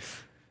it's like,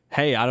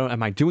 hey,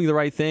 am I doing the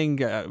right thing?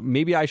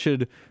 Maybe I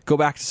should go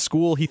back to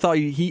school.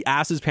 He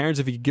asked his parents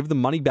if he could give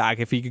them money back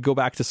if he could go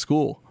back to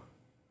school,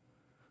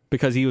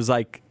 because he was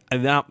like,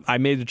 I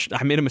made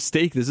a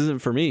mistake. This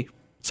isn't for me.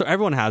 So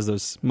everyone has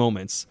those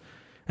moments.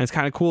 And it's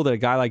kind of cool that a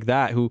guy like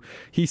that, who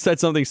he said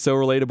something so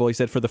relatable. He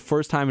said for the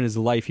first time in his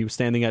life, he was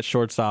standing at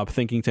shortstop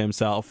thinking to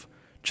himself,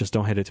 just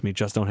don't hit it to me.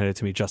 Just don't hit it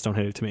to me. Just don't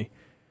hit it to me.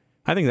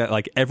 I think that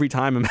like every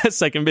time I'm at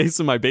second base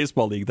in my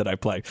baseball league that I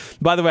play.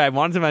 By the way, I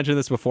wanted to mention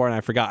this before and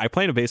I forgot. I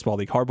play in a baseball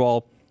league,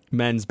 hardball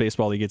men's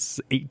baseball league. It's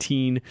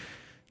 18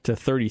 to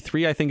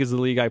 33, I think, is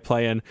the league I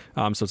play in.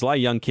 So it's a lot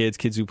of young kids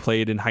who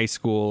played in high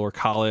school or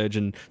college,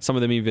 and some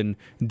of them even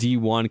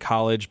D1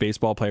 college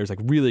baseball players, like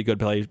really good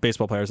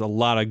baseball players, a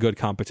lot of good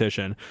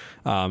competition.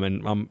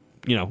 And I'm,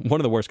 one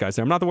of the worst guys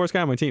there. I'm not the worst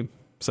guy on my team.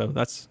 So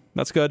that's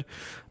good.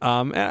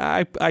 And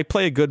I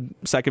play a good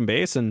second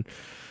base, and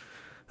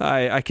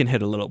I can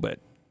hit a little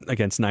bit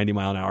against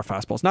 90-mile-an-hour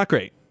fastballs. Not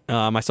great.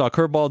 I saw a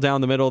curveball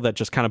down the middle that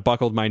just kind of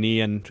buckled my knee,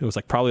 and it was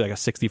probably like a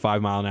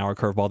 65-mile-an-hour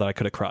curveball that I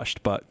could have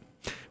crushed. But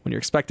when you're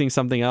expecting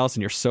something else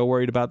and you're so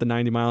worried about the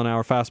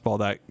 90-mile-an-hour fastball,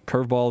 that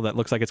curveball that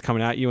looks like it's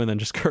coming at you and then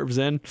just curves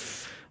in,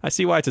 I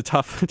see why it's a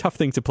tough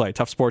thing to play,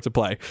 tough sport to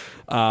play.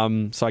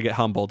 So I get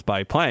humbled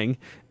by playing.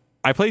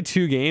 I played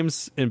 2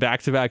 games in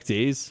back-to-back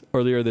days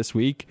earlier this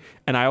week,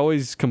 and I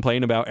always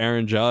complain about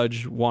Aaron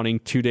Judge wanting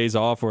 2 days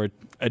off or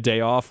a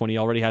day off when he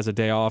already has a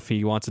day off.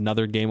 He wants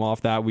another game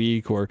off that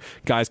week, or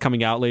guys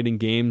coming out late in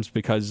games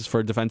because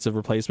for defensive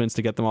replacements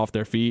to get them off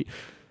their feet.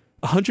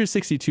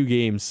 162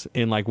 games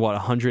in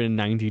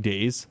 190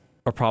 days,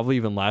 or probably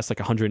even less,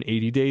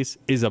 180 days,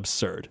 is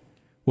absurd.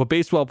 What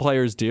baseball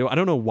players do, I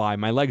don't know why.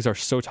 My legs are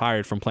so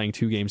tired from playing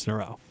 2 games in a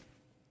row.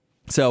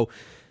 So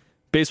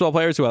baseball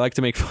players who I like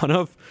to make fun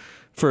of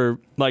for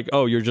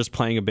oh, you're just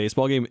playing a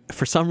baseball game.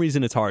 For some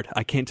reason, it's hard.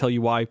 I can't tell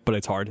you why, but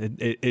it's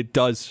hard. It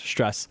does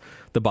stress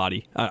the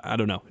body. I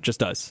don't know. It just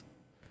does.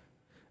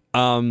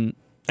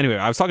 Anyway,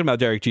 I was talking about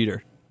Derek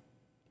Jeter.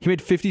 He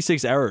made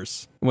 56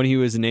 errors when he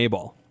was in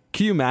A-ball.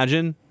 Can you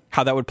imagine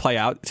how that would play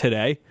out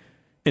today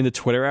in the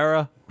Twitter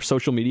era, or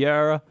social media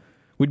era?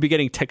 We'd be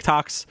getting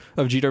TikToks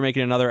of Jeter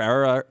making another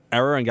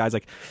error, and guys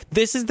like,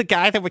 this is the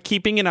guy that we're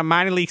keeping in a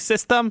minor league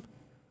system.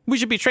 We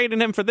should be trading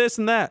him for this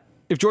and that.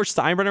 If George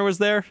Steinbrenner was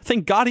there,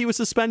 thank God he was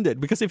suspended,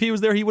 because if he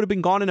was there, he would have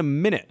been gone in a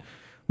minute.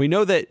 We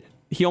know that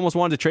he almost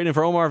wanted to trade him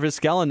for Omar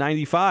Vizquel in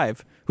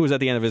 95, who was at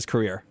the end of his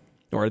career,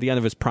 or at the end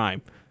of his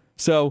prime.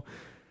 So,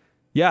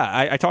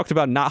 yeah, I talked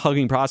about not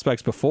hugging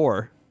prospects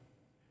before.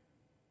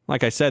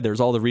 Like I said, there's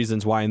all the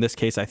reasons why in this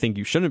case I think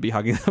you shouldn't be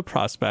hugging the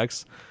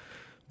prospects.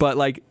 But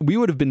we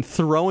would have been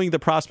throwing the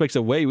prospects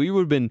away. We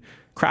would have been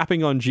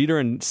crapping on Jeter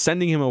and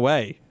sending him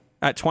away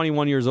at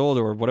 21 years old,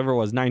 or whatever it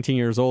was, 19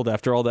 years old,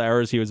 after all the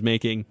errors he was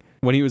making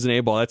when he was in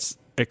A-ball. That's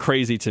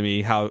crazy to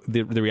me, how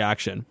the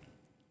reaction.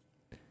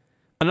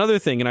 Another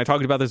thing, and I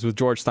talked about this with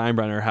George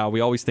Steinbrenner, how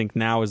we always think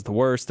now is the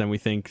worst, and we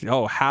think,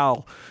 oh,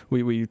 Hal.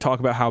 We talk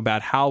about how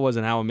bad Hal was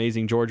and how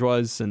amazing George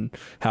was, and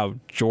how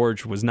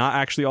George was not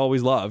actually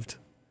always loved.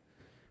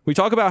 We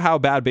talk about how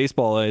bad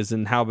baseball is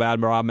and how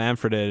bad Rob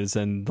Manfred is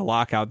and the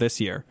lockout this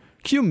year.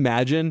 Can you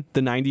imagine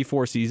the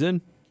 94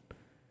 season?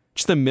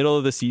 Just the middle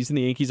of the season,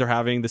 the Yankees are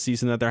having the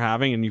season that they're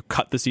having, and you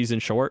cut the season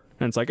short.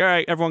 And it's all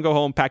right, everyone go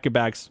home, pack your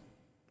bags.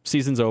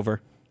 Season's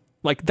over.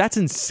 That's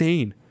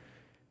insane.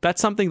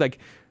 That's something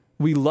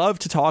we love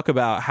to talk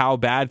about how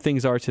bad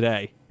things are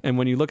today. And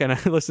when you look at,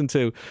 I listened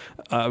to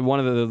one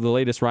of the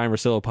latest Ryan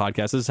Russillo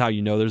podcasts. This is how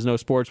you know there's no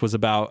sports. Was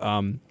about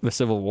the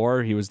Civil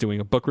War. He was doing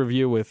a book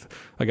review with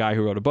a guy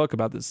who wrote a book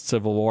about the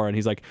Civil War, and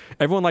he's like,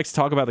 everyone likes to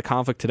talk about the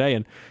conflict today,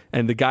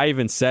 and the guy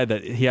even said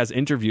that he has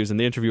interviews, and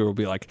the interviewer will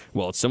be like,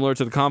 well, it's similar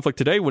to the conflict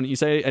today, wouldn't you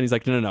say? And he's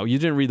like, no, you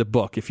didn't read the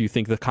book if you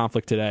think the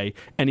conflict today,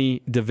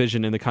 any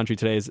division in the country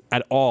today, is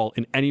at all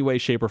in any way,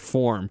 shape, or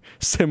form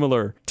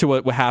similar to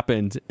what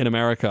happened in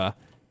America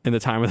in the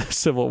time of the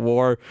Civil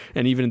War,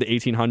 and even in the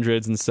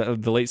 1800s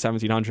and the late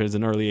 1700s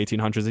and early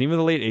 1800s and even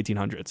the late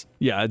 1800s.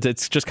 Yeah,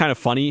 it's just kind of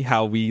funny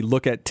how we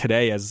look at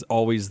today as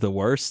always the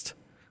worst.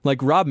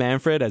 Like Rob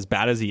Manfred, as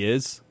bad as he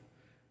is,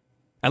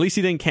 at least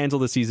he didn't cancel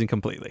the season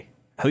completely.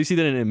 At least he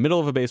didn't in the middle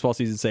of a baseball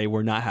season say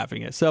we're not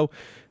having it. So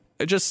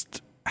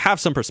just have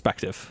some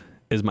perspective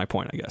is my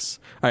point, I guess.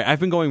 All right, I've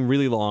been going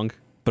really long,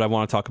 but I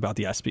want to talk about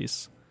the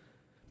ESPYs.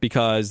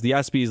 Because the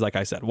ESPYs, like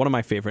I said, one of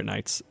my favorite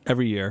nights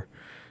every year.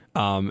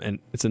 And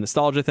it's a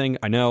nostalgia thing,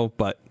 I know,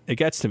 but it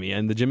gets to me.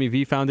 And the Jimmy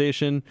V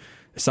Foundation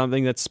is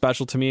something that's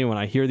special to me when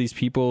I hear these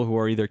people who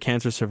are either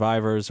cancer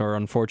survivors or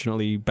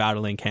unfortunately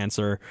battling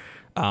cancer,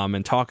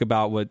 and talk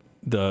about what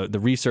the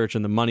research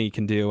and the money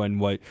can do and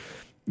what,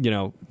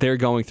 they're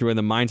going through and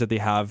the minds that they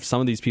have.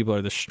 Some of these people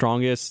are the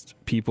strongest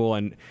people,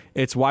 and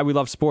it's why we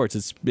love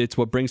sports. It's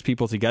what brings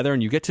people together,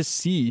 and you get to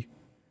see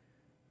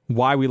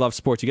why we love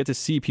sports. You get to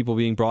see people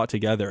being brought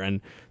together, and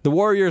the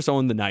Warriors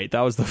owned the night.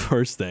 That was the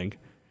first thing.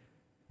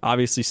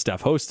 Obviously,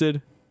 Steph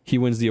hosted. He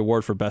wins the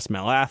award for best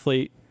male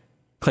athlete.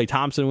 Klay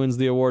Thompson wins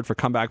the award for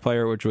comeback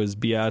player, which was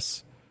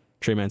BS.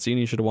 Trey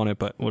Mancini should have won it,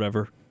 but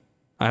whatever.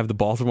 I have the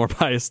Baltimore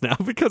bias now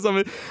because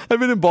I've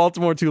been in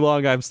Baltimore too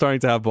long. I'm starting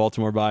to have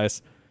Baltimore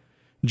bias.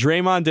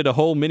 Draymond did a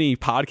whole mini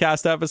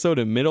podcast episode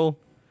in the middle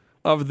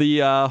of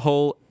the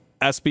whole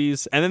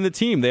ESPYs, and then the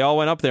team, they all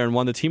went up there and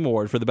won the team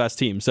award for the best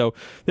team. So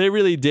they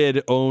really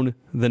did own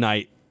the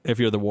night if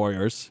you're the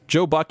Warriors.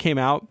 Joe Buck came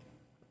out,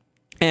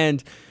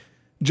 and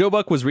Joe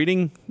Buck was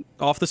reading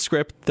off the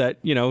script that,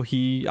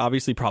 he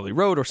obviously probably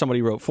wrote or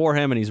somebody wrote for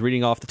him, and he's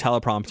reading off the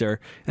teleprompter,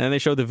 and then they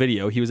showed the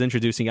video. He was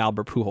introducing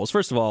Albert Pujols.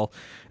 First of all,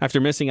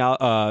 after missing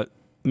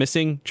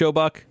Joe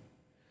Buck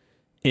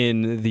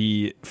in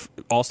the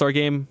All-Star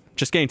game,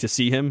 just getting to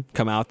see him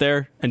come out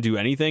there and do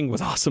anything was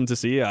awesome to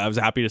see. I was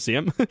happy to see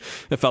him.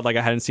 It felt like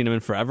I hadn't seen him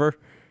in forever.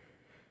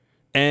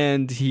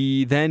 And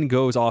he then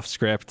goes off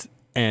script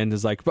and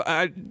is like, but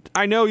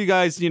I know you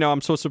guys,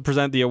 I'm supposed to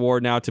present the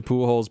award now to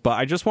Pujols, but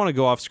I just want to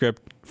go off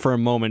script for a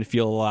moment if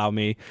you'll allow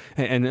me.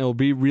 And it'll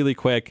be really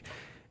quick.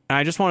 And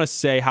I just want to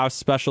say how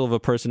special of a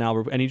person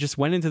Albert, and he just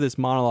went into this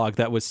monologue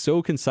that was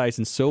so concise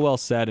and so well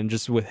said, and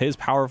just with his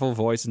powerful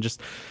voice, and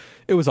just,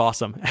 it was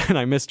awesome. And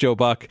I miss Joe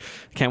Buck.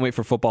 Can't wait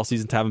for football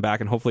season to have him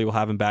back, and hopefully we'll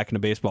have him back in a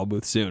baseball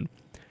booth soon.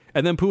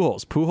 And then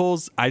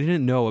Pujols, I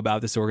didn't know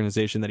about this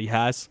organization that he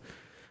has.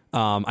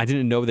 I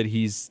didn't know that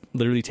he's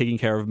literally taking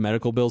care of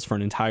medical bills for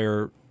an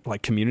entire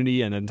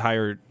community and an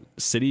entire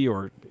city,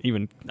 or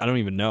even, I don't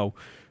even know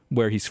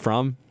where he's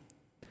from.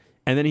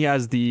 And then he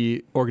has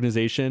the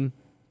organization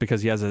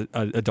because he has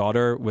a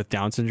daughter with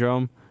Down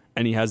syndrome,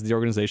 and he has the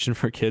organization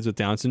for kids with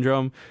Down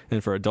syndrome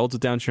and for adults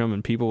with Down syndrome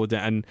and people with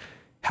Down, and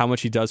how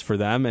much he does for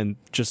them and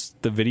just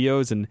the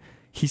videos. And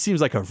he seems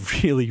like a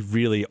really,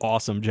 really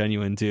awesome,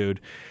 genuine dude.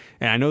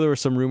 And I know there were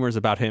some rumors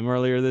about him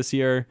earlier this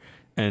year,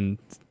 and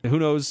who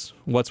knows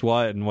what's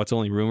what and what's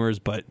only rumors,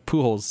 but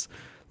Pujols,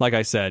 like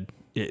I said,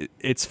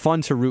 it's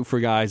fun to root for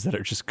guys that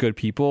are just good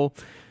people.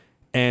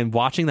 And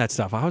watching that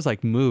stuff, I was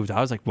moved.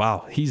 I was like,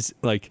 wow, he's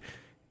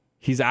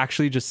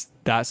actually just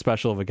that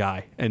special of a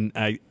guy. And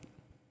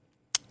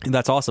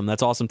that's awesome.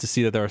 That's awesome to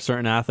see that there are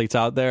certain athletes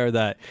out there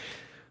that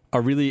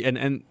are really,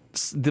 and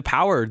the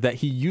power that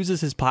he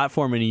uses his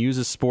platform and he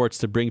uses sports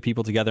to bring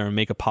people together and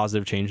make a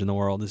positive change in the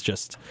world is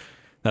just,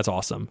 that's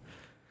awesome.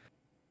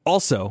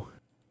 Also,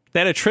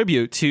 they had a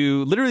tribute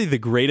to literally the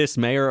greatest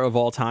mayor of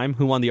all time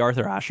who won the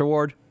Arthur Ashe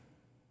Award.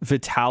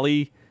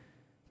 Vitaly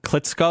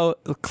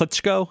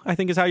Klitschko, I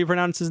think is how you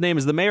pronounce his name,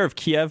 is the mayor of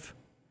Kiev.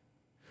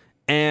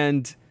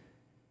 And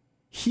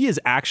he is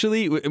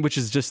actually, this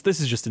is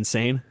just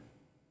insane.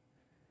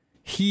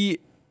 He,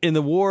 in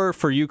the war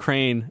for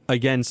Ukraine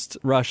against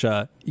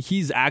Russia,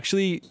 he's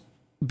actually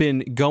been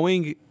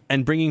going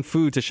and bringing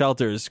food to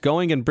shelters,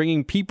 going and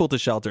bringing people to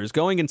shelters,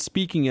 going and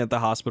speaking at the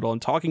hospital and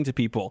talking to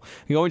people,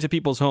 and going to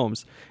people's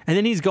homes. And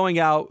then he's going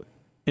out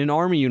in an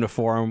army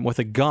uniform with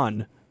a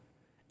gun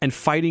and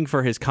fighting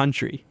for his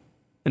country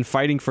and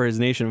fighting for his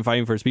nation and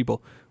fighting for his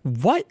people.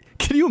 What?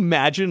 Can you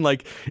imagine,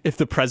 if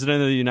the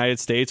president of the United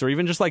States, or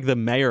even just the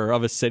mayor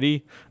of a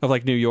city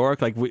of New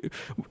York,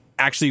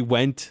 actually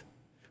went,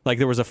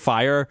 there was a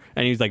fire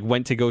and he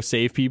went to go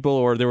save people,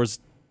 or there was,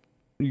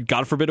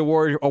 God forbid, a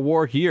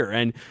war here,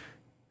 and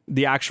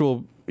the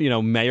actual,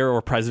 mayor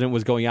or president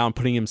was going out and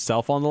putting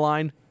himself on the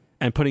line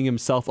and putting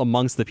himself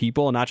amongst the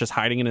people and not just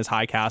hiding in his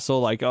high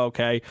castle,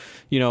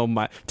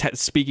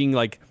 speaking,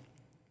 I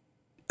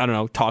don't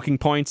know, talking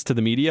points to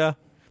the media.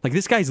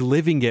 This guy's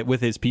living it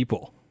with his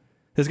people.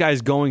 This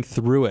guy's going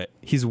through it.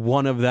 He's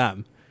one of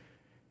them.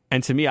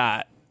 And to me,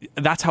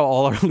 that's how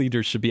all our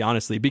leaders should be,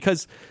 honestly,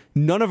 because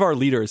none of our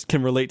leaders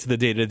can relate to the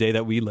day-to-day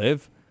that we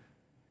live.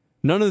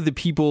 None of the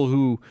people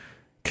who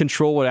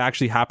control what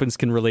actually happens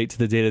can relate to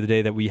the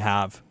day-to-day that we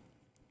have.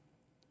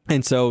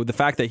 And so the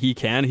fact that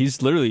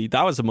he's literally,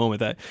 that was a moment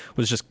that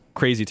was just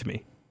crazy to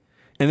me.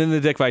 And then the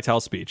Dick Vitale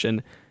speech.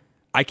 And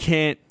I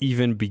can't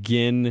even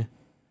begin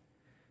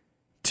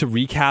to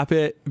recap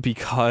it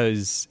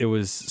because it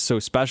was so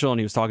special. And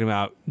he was talking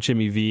about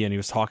Jimmy V, and he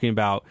was talking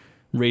about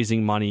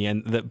raising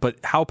money, but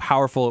how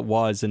powerful it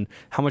was, and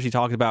how much he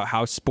talked about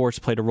how sports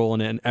played a role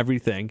in it and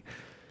everything.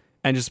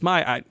 And just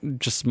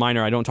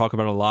minor, I don't talk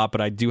about it a lot, but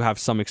I do have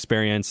some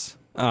experience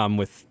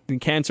with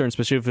cancer, and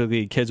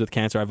specifically kids with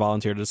cancer. I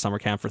volunteered at a summer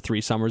camp for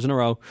 3 summers in a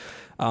row,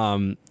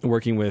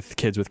 working with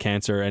kids with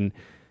cancer. And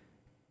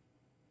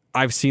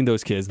I've seen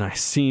those kids, and I've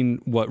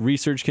seen what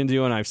research can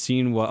do, and I've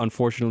seen what,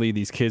 unfortunately,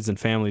 these kids and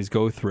families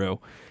go through.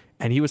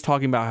 And he was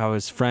talking about how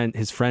his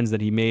friends that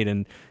he made,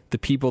 and the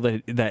people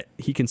that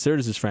he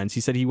considers his friends.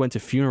 He said he went to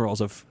funerals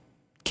of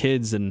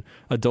kids and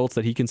adults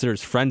that he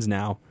considers friends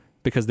now,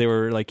 because they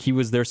were like, he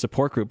was their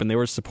support group and they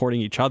were supporting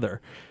each other.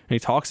 And he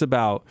talks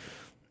about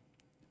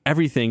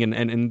everything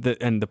and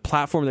the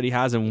platform that he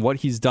has and what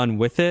he's done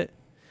with it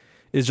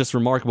is just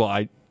remarkable.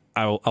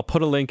 I'll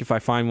put a link, if I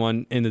find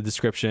one, in the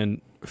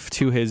description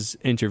to his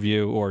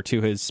interview, or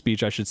to his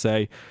speech, I should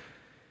say.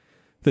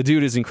 The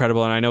dude is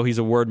incredible, and I know he's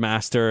a word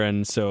master,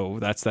 and so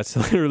that's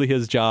literally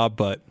his job,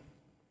 but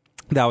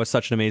that was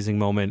such an amazing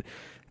moment.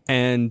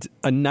 And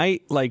a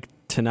night like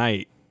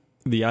tonight,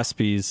 the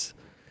ESPYs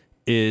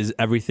is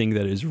everything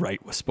that is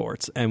right with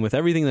sports, and with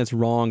everything that's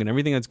wrong and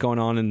everything that's going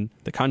on in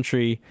the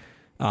country,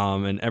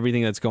 and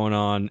everything that's going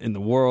on in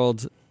the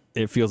world,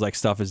 it feels like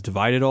stuff is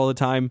divided all the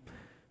time.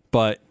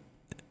 But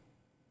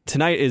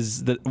tonight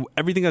is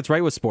everything that's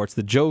right with sports.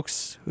 The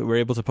jokes, we're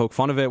able to poke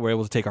fun of it. We're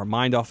able to take our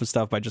mind off of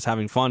stuff by just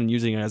having fun and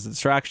using it as a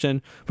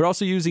distraction, but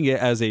also using it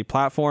as a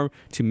platform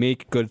to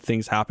make good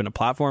things happen, a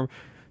platform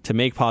to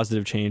make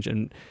positive change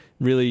and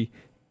really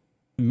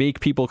make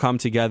people come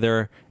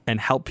together and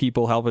help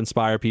people, help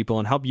inspire people,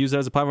 and help use it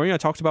as a platform. I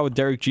talked about with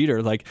Derek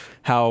Jeter, like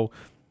how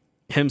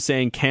him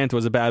saying can't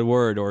was a bad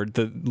word, or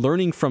the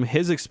learning from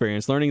his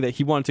experience, learning that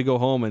he wanted to go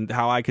home, and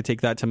how I could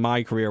take that to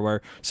my career,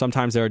 where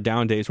sometimes there are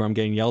down days where I'm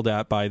getting yelled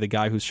at by the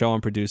guy whose show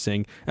I'm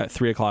producing at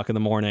 3:00 in the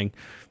morning.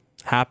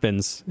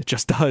 Happens. It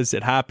just does.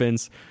 It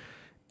happens.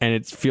 And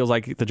it feels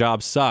like the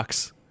job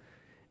sucks.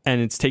 And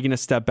it's taking a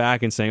step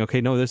back and saying, okay,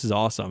 no, this is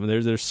awesome.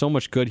 There's so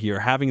much good here.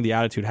 Having the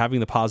attitude,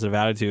 having the positive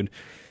attitude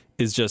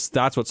is just,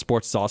 that's what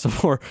sports is awesome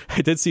for.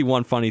 I did see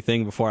one funny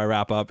thing before I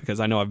wrap up, because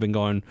I know I've been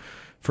going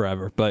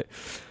forever, but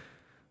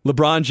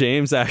LeBron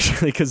James,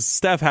 actually, because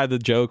Steph had the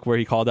joke where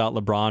he called out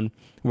LeBron,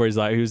 where he's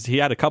like, he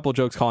had a couple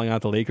jokes calling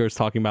out the Lakers,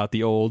 talking about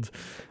the old,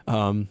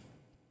 talking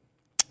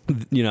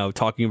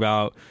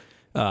about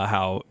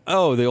how,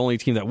 the only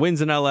team that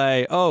wins in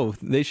LA,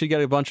 they should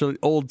get a bunch of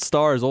old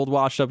stars, old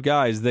washed up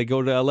guys. They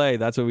go to LA.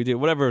 That's what we do.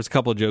 Whatever. There's a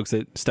couple of jokes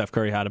that Steph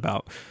Curry had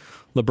about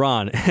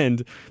LeBron.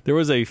 And there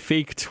was a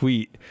fake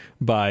tweet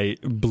by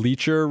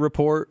Bleacher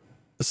Report,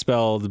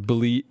 spelled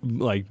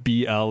like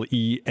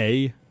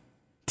BLEATCHER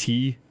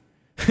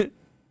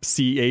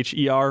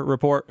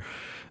report,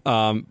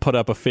 put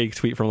up a fake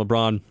tweet from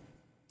LeBron.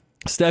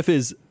 Steph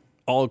is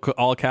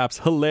all caps,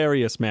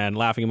 hilarious, man,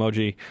 laughing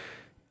emoji.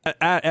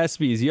 At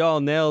ESPYs, y'all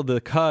nailed the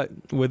cut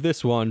with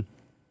this one.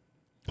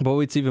 But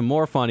what's even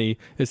more funny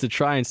is to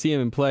try and see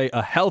him play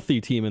a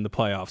healthy team in the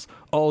playoffs.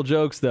 All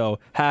jokes, though.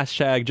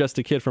 Hashtag just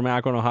a kid from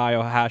Akron,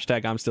 Ohio.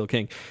 Hashtag I'm still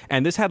king.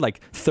 And this had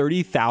like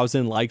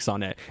 30,000 likes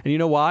on it. And you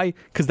know why?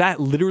 Because that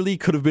literally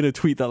could have been a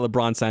tweet that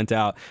LeBron sent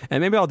out.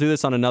 And maybe I'll do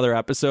this on another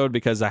episode,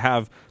 because I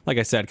have, like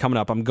I said, coming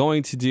up,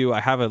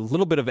 I have a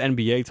little bit of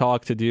NBA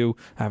talk to do.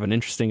 I have an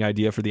interesting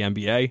idea for the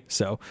NBA.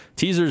 So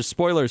teasers,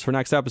 spoilers for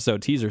next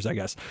episode. Teasers, I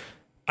guess.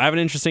 I have an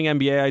interesting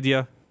NBA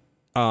idea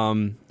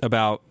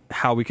about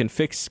how we can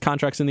fix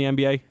contracts in the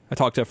NBA. I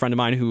talked to a friend of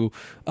mine who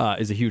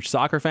is a huge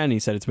soccer fan. And he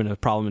said it's been a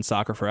problem in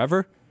soccer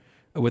forever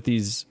with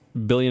these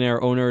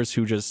billionaire owners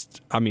who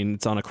just,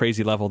 it's on a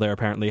crazy level there,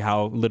 apparently,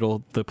 how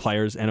little the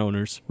players and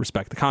owners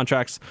respect the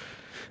contracts.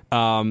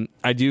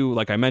 I do,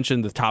 like I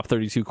mentioned, the top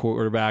 32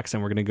 quarterbacks,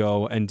 and we're going to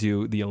go and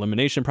do the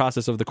elimination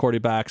process of the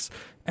quarterbacks.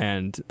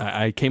 And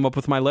I came up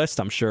with my list.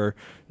 I'm sure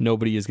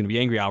nobody is going to be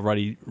angry. I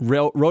already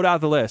wrote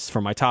out the list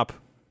for my top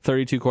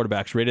 32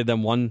 quarterbacks, rated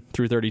them 1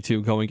 through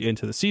 32 going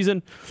into the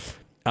season.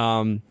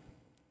 So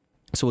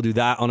we'll do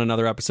that on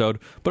another episode.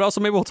 But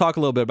also maybe we'll talk a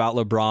little bit about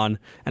LeBron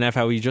and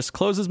how he just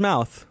closed his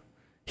mouth.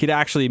 He'd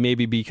actually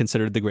maybe be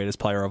considered the greatest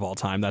player of all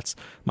time. That's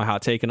my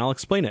hot take, and I'll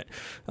explain it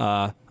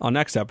on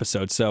next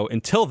episode. So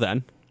until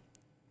then,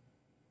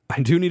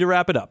 I do need to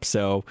wrap it up.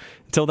 So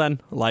until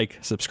then, like,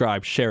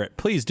 subscribe, share it.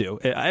 Please do.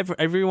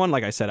 Everyone,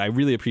 like I said, I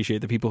really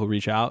appreciate the people who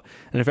reach out.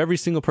 And if every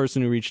single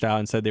person who reached out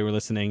and said they were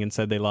listening and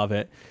said they love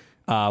it,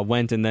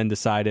 went and then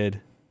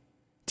decided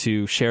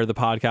to share the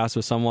podcast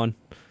with someone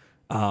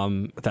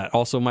that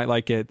also might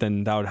like it,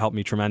 then that would help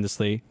me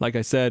tremendously. Like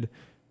I said,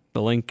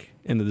 the link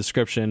in the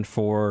description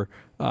for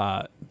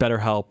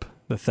BetterHelp,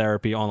 the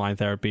therapy, online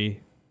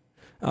therapy,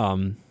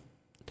 and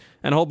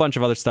a whole bunch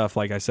of other stuff,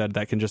 like I said,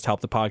 that can just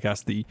help the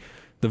podcast. The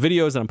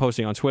videos that I'm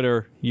posting on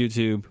Twitter,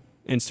 YouTube,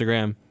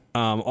 Instagram,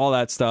 all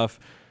that stuff.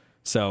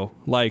 So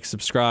like,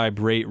 subscribe,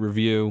 rate,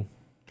 review,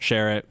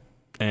 share it.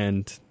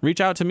 And reach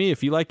out to me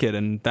if you like it.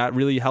 And that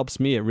really helps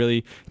me. It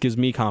really gives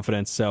me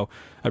confidence. So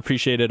I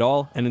appreciate it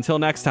all. And until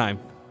next time,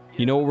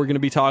 you know what we're going to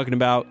be talking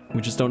about.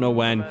 We just don't know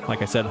when.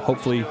 Like I said,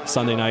 hopefully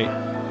Sunday night.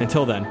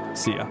 Until then,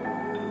 see ya.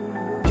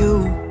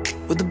 You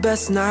were the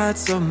best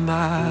nights of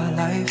my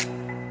life.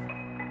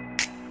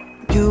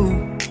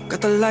 You got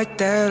the light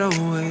that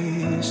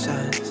always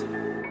shines.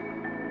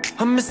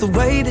 I miss the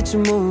way that you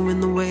move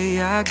and the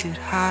way I get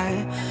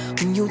high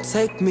when you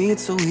take me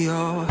to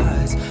your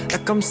heights,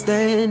 like I'm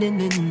standing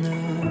in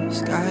the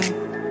sky.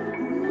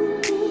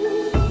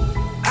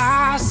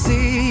 I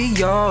see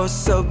your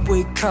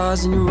subway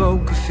cars and your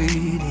road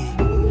graffiti.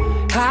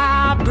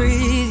 I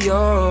breathe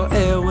your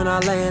air when I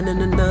land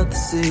in another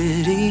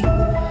city.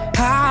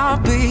 I'll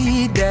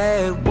be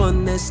that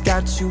one that's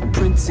got you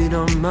printed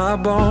on my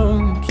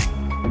bones.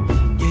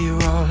 Yeah,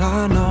 you're all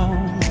I know.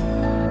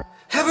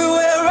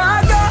 Everywhere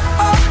I go,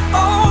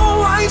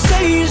 I ain't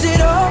changed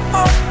it all.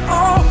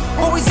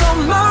 Always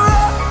on my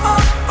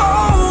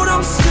road,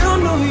 I'm still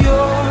New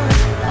York.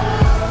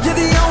 You're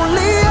the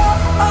only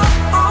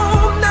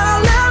that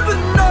I'll ever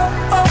know.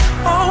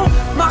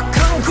 My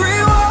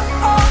concrete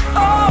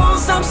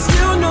walls, I'm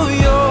still New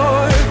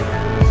York.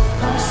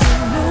 I'm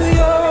still New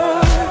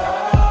York.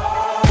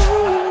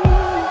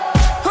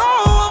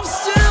 Oh, I'm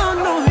still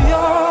New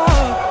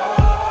York.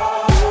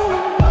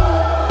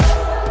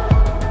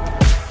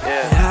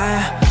 Yeah.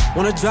 I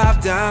wanna drive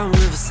down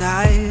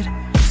Riverside,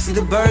 see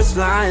the birds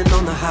flying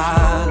on the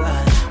High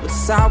Line. With the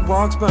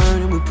sidewalks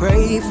burning, we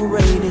pray for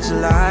rain in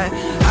July.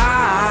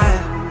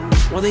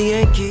 I want the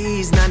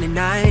Yankees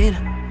 99,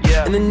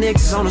 and the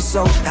Knicks on a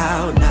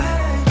sold-out night.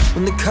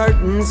 When the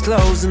curtains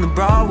close and the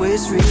Broadway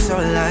streets are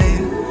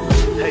alive.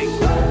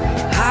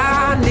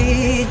 I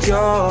need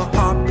your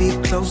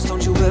heartbeat close,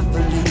 don't you ever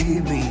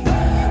leave me.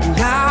 And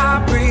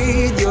I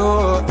breathe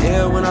your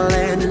air when I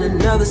land in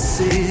another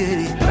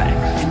city.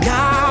 And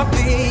I'll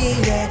be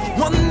that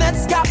one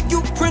that's got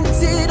you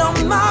printed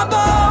on my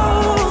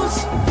bones.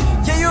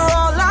 Yeah, you're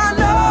all I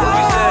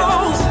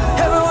know.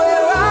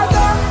 Everywhere I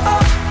go,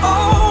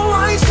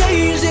 I ain't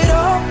changed it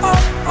all.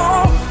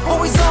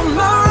 Always on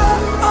my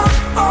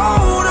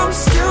road, I'm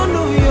still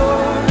New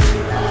York.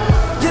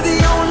 You're the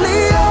only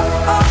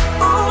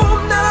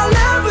that I'll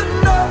ever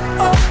know.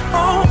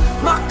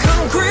 My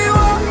concrete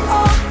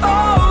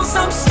walls,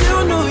 I'm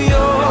still New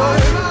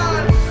York.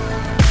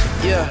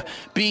 Yeah,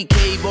 BK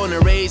born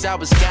and raised, I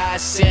was God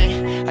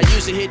sent. I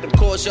used to hit them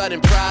courts out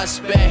in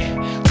Prospect.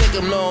 Take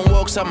them long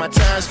walks on my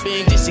time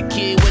spent. Just a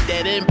kid with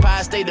that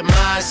Empire State of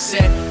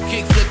mindset.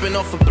 Kick flipping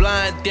off a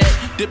blind deck,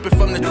 dipping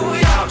from the New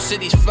York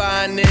City's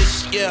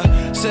finest. Yeah,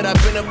 said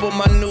I've been up on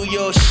my New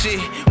York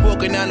shit.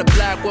 Walking down the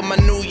block with my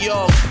New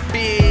York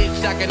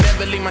bitch. I can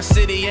never leave my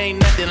city, ain't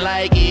nothing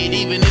like it.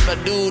 Even if I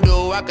do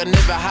though, I can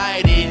never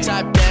hide it.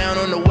 Top down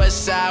on the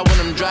west side when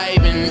I'm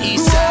driving.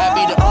 East side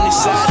be the only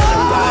side that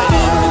I'm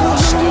riding. I'm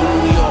still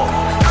New York.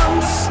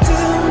 I'm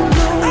still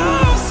New York.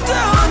 I'm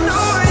still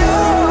New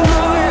York.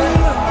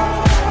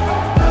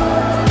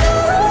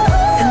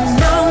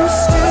 And I'm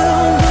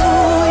still New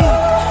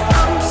York.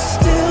 I'm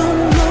still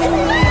New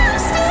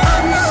York.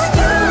 I'm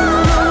still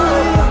New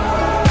York.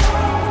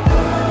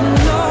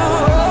 No.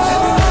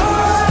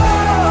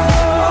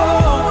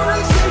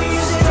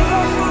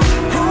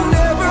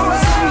 Whenever I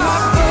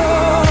go,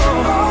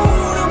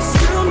 I'm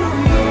still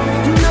New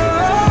York. No.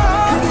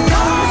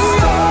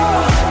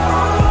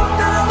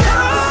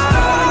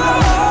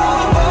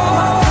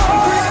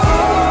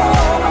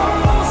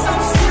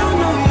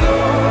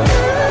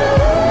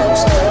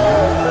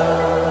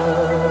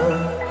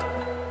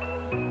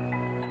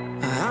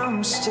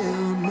 I'm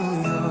still New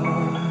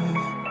York.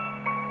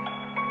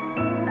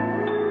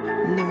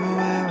 And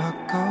everywhere I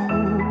go,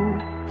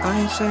 I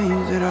ain't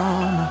changed it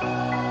all. No.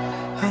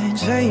 I ain't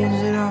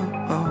changed it all.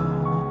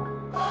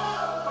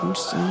 I'm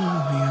still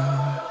New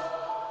York.